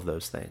all of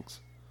those things.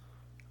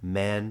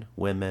 Men,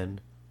 women,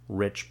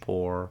 rich,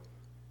 poor,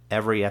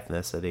 every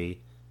ethnicity,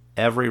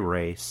 every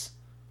race,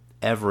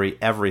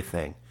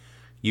 everything.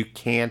 You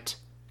can't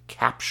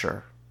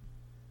capture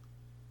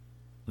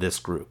this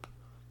group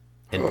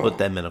and put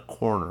them in a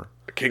corner.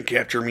 Can't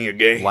capture me a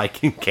gay.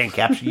 Like you can't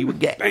capture you a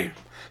gay.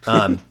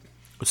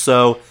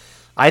 So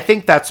I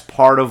think that's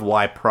part of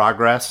why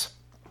progress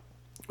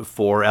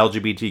for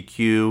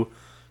LGBTQ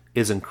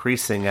is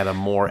increasing at a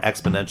more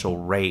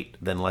exponential rate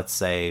than, let's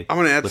say, I'm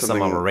going to add with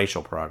something some of our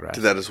racial progress.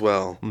 to that as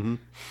well.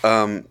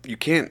 Mm-hmm. You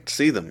can't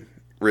see them,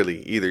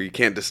 really, either. You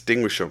can't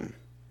distinguish them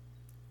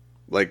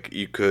like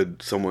you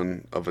could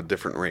someone of a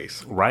different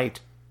race. Right.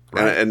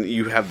 And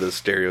you have the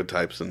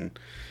stereotypes and,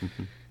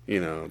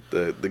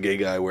 the gay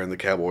guy wearing the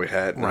cowboy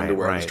hat and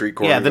underwear on the street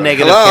corner. Yeah, the going,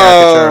 negative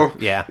 "Hello!"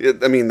 caricature. Yeah.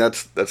 I mean,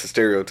 that's a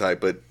stereotype,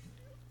 but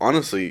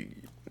honestly,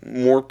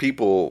 more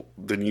people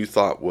than you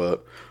thought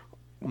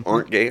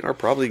aren't gay are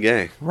probably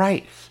gay.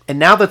 Right. And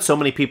now that so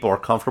many people are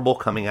comfortable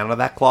coming out of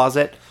that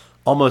closet,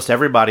 almost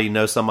everybody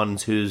knows someone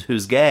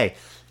who's gay.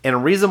 And a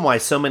reason why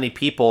so many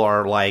people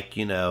are like,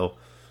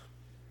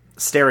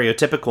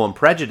 stereotypical and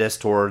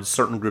prejudiced towards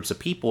certain groups of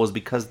people is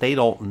because they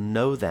don't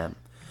know them.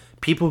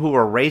 People who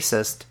are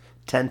racist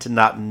tend to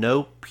not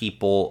know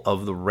people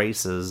of the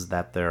races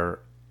that they're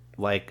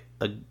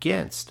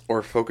against.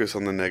 Or focus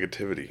on the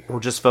negativity. Or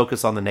just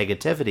focus on the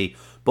negativity.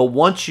 But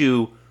once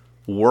you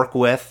work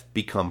with,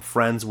 become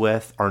friends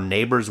with, are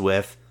neighbors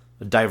with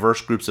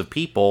diverse groups of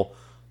people,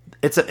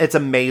 it's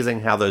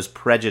amazing how those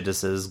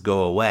prejudices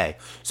go away.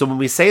 So when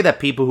we say that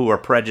people who are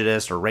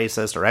prejudiced or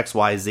racist or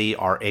XYZ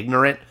are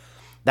ignorant,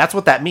 that's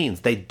what that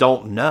means. They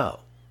don't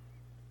know.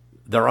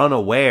 They're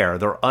unaware,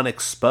 they're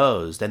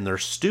unexposed, and they're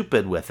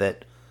stupid with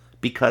it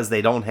because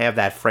they don't have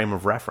that frame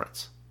of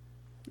reference.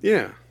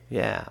 Yeah.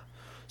 Yeah.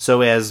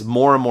 So as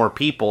more and more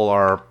people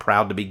are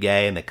proud to be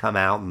gay and they come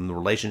out and the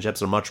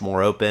relationships are much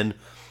more open,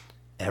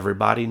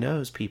 everybody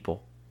knows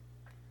people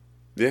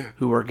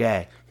who are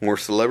gay. More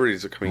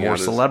celebrities are coming out. More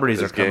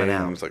celebrities are coming gay,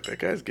 out. And it's like, that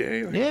guy's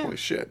gay? Like, Yeah. holy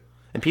shit.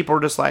 And people are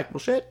just like, well,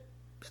 shit,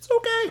 it's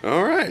okay.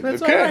 All right.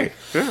 That's okay. all right.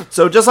 Yeah.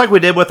 So just like we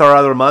did with our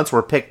other months,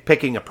 we're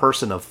picking a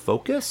person of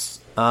focus.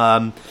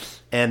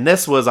 And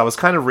this was, I was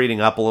kind of reading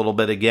up a little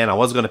bit again. I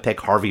was going to pick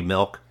Harvey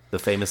Milk, the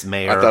famous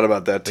mayor. I thought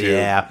about that too.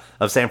 Yeah,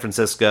 of San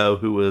Francisco,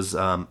 who was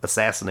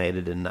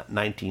assassinated in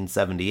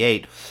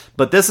 1978.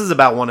 But this is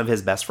about one of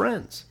his best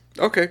friends.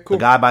 Okay, cool. A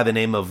guy by the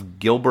name of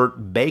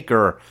Gilbert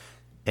Baker.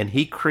 And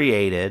he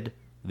created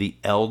the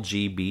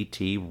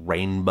LGBT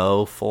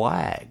rainbow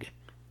flag.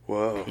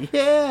 Whoa.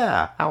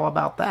 Yeah, how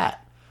about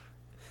that?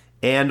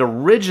 And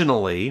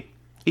originally,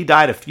 he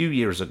died a few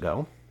years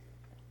ago.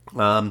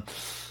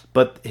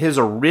 But his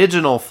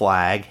original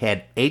flag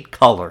had 8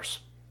 colors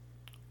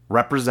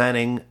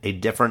representing a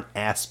different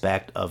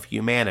aspect of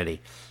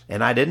humanity.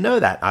 And I didn't know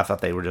that. I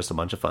thought they were just a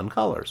bunch of fun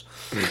colors.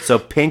 So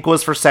pink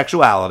was for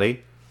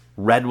sexuality,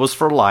 red was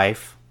for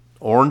life,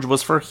 orange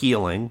was for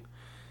healing,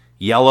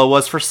 yellow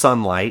was for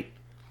sunlight,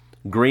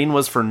 green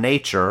was for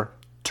nature,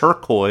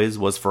 turquoise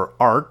was for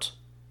art,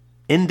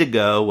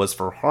 indigo was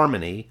for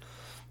harmony,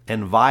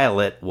 and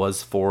violet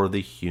was for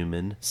the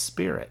human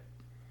spirit.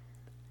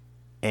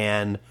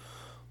 And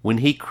when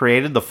he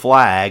created the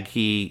flag,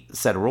 he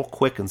said a real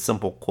quick and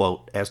simple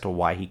quote as to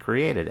why he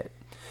created it.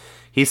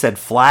 He said,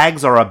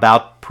 "Flags are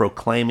about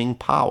proclaiming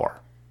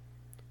power,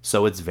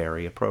 so it's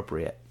very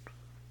appropriate."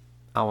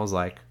 I was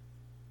like,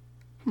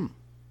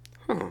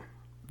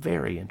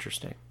 very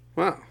interesting.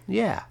 Wow.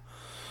 Yeah.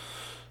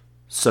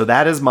 So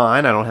that is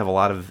mine. I don't have a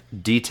lot of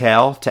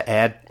detail to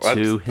add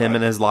to him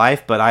and his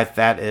life, but I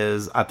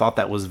thought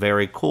that was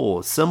very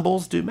cool.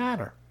 Symbols do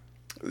matter.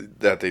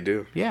 That they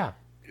do. Yeah.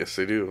 Yes,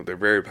 they do. They're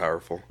very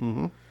powerful.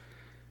 Mm-hmm.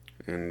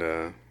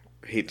 And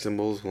hate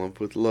symbols lumped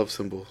with love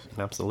symbols.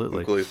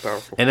 Absolutely. Equally as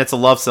powerful. And it's a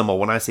love symbol.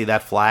 When I see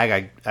that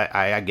flag,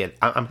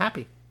 I'm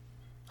happy.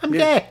 I'm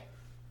gay.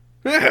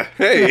 Yeah,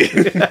 hey.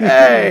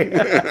 Hey.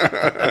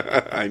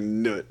 I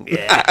knew it.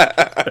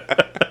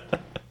 Yeah.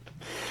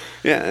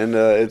 Yeah, and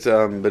it's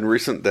been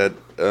recent that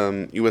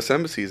U.S.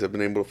 embassies have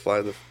been able to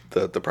fly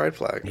the pride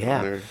flag. Yeah.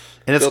 On their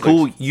And it's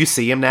buildings. cool. You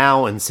see them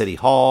now in city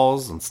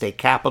halls and state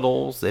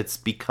capitals. It's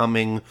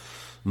becoming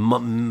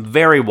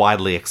very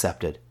widely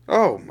accepted,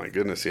 Oh my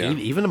goodness, yeah.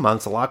 even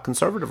amongst a lot of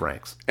conservative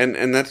ranks. And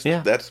that's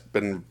Yeah. that's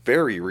been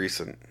very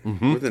recent,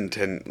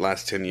 within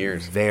last 10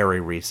 years. Very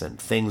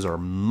recent. Things are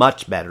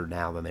much better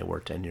now than they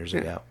were 10 years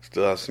ago.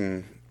 Still have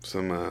some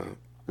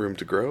room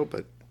to grow,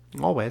 but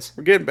Always.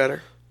 we're getting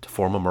better To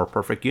form a more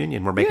perfect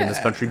union. We're making this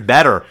country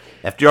better.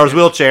 FDR's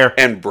wheelchair.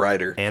 and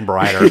brighter. And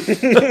brighter.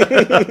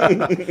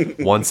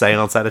 One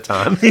seance at a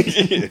time.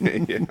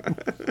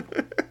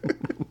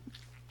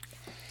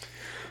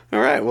 All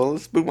right, well,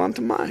 let's move on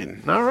to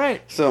mine. All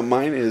right. So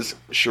mine is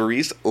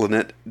Charisse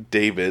Lynette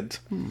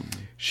Davids.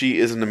 She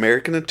is an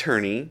American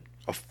attorney,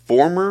 a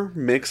former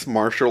mixed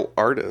martial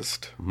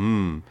artist,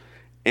 and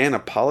a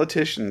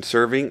politician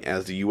serving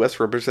as the U.S.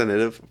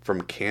 representative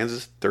from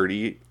Kansas'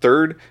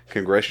 33rd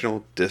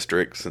Congressional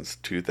District since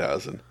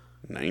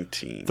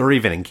 2019. They're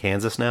even in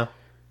Kansas now.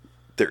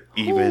 They're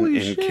even Holy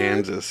in shit.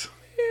 Kansas.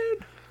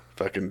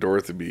 Fucking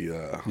Dorothy be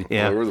all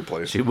over the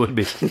place. She would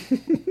be.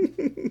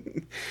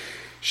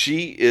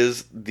 She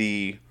is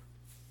the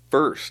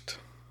first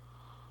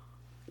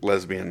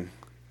lesbian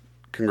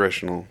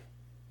congressional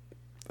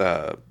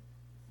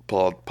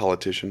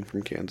politician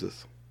from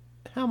Kansas.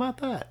 How about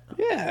that?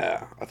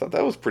 Yeah, I thought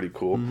that was pretty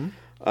cool.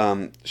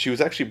 She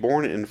was actually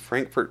born in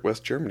Frankfurt,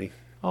 West Germany.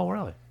 Oh,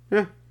 really?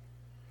 Yeah,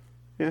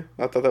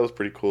 I thought that was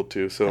pretty cool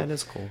too. So That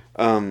is cool.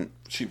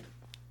 she,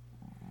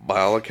 by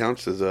all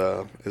accounts, is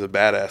a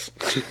badass.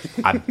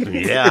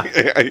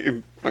 Yeah.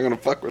 I'm not gonna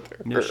fuck with her.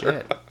 No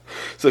shit.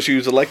 So she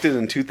was elected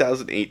in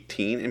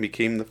 2018 and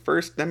became the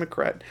first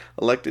Democrat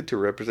elected to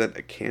represent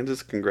a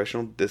Kansas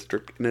congressional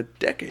district in a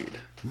decade.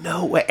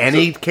 No way.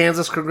 Any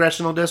Kansas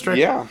congressional district?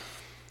 Yeah.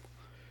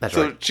 That's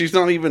So right. she's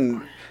not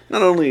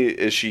only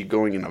is she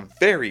going in a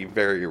very,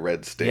 very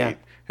red state Yeah.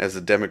 as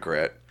a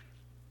Democrat,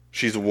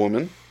 she's a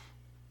woman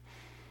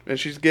and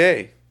she's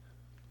gay.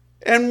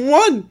 And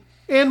won!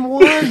 In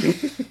one.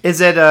 Is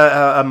it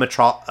a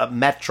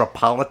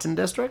metropolitan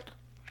district?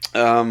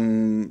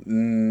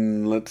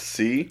 Let's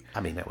see. I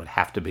mean, that would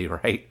have to be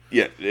right.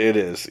 Yeah, it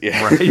is.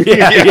 Yeah.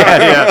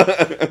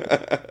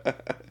 Yeah.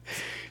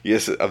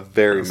 Yes, a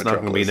very It's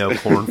not going to be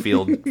metropolis. no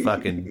cornfield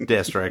fucking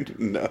district.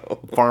 No.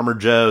 Farmer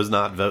Joe's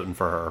not voting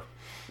for her.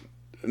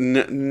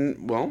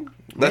 Well,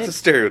 that's a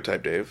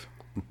stereotype, Dave.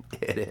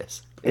 It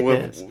is. It Well,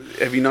 is.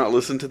 have you not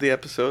listened to the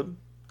episode?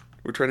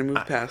 We're trying to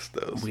move past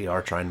those. We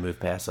are trying to move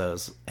past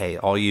those. Hey,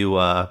 all you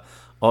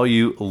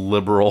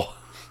liberal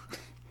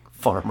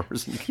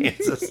farmers in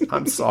Kansas,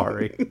 I'm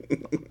sorry.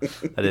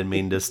 I didn't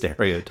mean to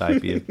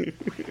stereotype you.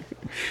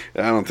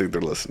 I don't think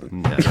they're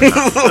listening.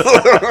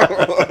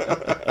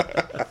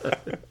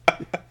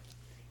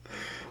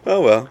 Oh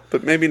well,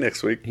 but maybe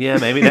next week. Yeah,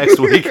 maybe next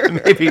week.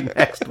 Maybe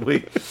next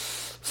week.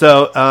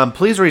 So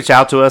please reach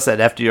out to us at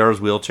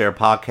FDR's Wheelchair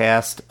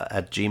Podcast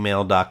at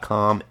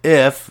gmail.com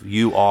if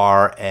you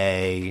are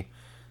a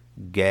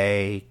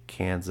gay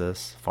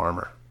Kansas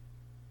farmer.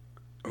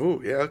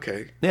 Oh yeah,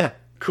 okay, Yeah.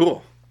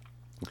 cool.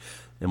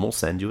 And we'll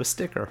send you a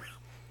sticker.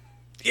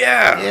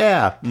 Yeah,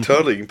 Yeah.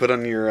 totally. You can put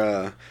on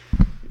your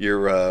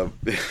your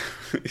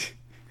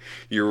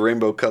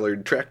rainbow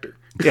colored tractor.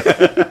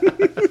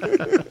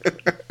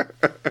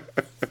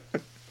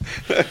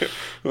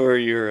 Or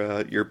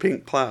your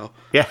pink plow.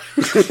 Yeah.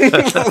 I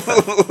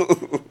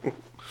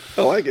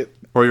like it.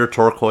 Or your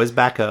turquoise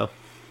backhoe.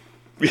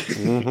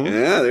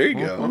 Yeah, there you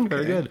go.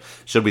 Very good.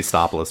 Should we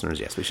stop, listeners?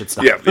 Yes, we should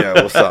stop. Yeah,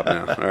 we'll stop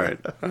now. All right.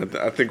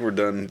 I think we're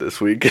done this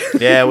week.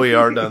 Yeah, we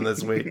are done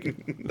this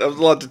week. That was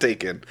a lot to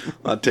take in.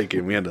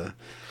 We had to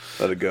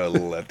let it go a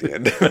little at the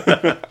end.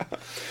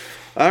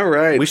 All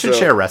right. We should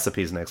share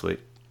recipes next week.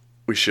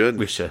 We should.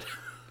 We should.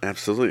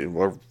 Absolutely.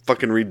 Or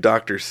fucking read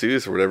Dr.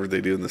 Seuss or whatever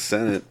they do in the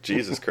Senate.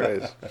 Jesus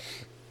Christ.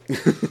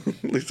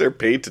 At least they're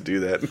paid to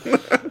do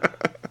that.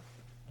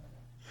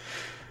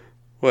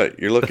 What?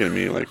 You're looking at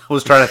me like... I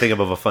was trying to think of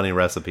a funny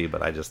recipe,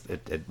 but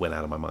it went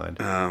out of my mind.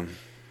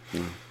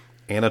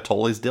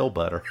 Anatoly's dill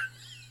butter.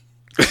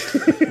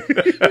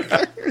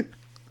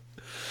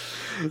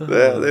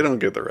 They don't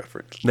get the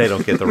reference. They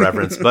don't get the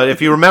reference. But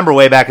if you remember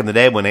way back in the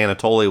day when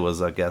Anatoly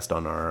was a guest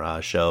on our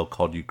show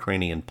called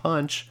Ukrainian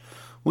Punch,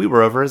 we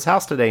were over his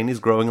house today, and he's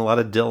growing a lot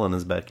of dill in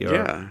his backyard.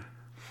 Yeah.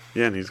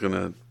 Yeah, and he's going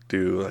to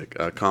do like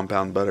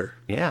compound butter.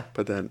 Yeah.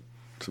 Put that,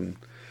 some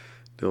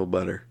dill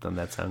butter. Doesn't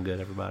that sound good,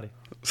 everybody?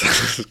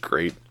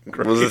 Great.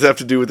 What does this have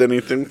to do with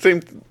anything? Same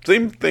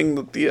thing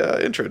that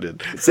the intro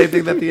did. Same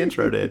thing that the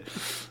intro did.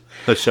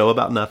 A show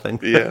about nothing.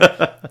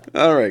 Yeah.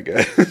 All right,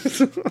 guys.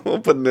 We'll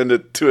put an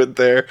end to it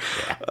there.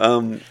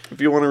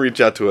 If you want to reach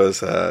out to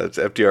us, it's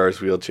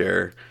FDR's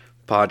Wheelchair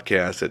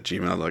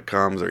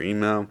fdrspodcast@gmail.com is our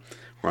email.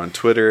 We're on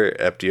Twitter,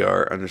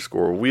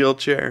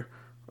 FDR_wheelchair.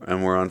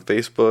 And we're on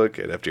Facebook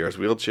at FDR's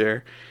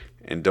Wheelchair.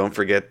 And don't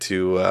forget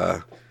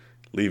to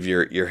leave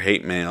your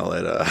hate mail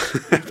at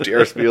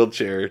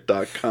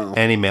FDR'sWheelchair.com.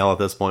 Any mail at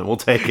this point, we'll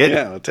take it.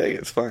 Yeah, we'll take it.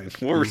 It's fine.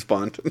 We'll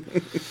respond.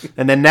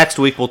 And then next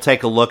week, we'll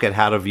take a look at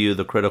how to view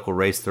the critical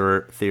race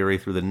theory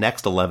through the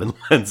next 11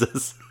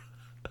 lenses.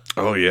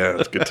 Oh, yeah.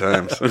 It's good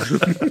times.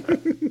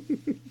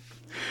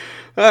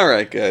 All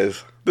right,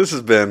 guys. This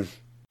has been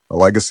A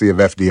Legacy of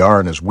FDR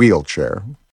and His Wheelchair.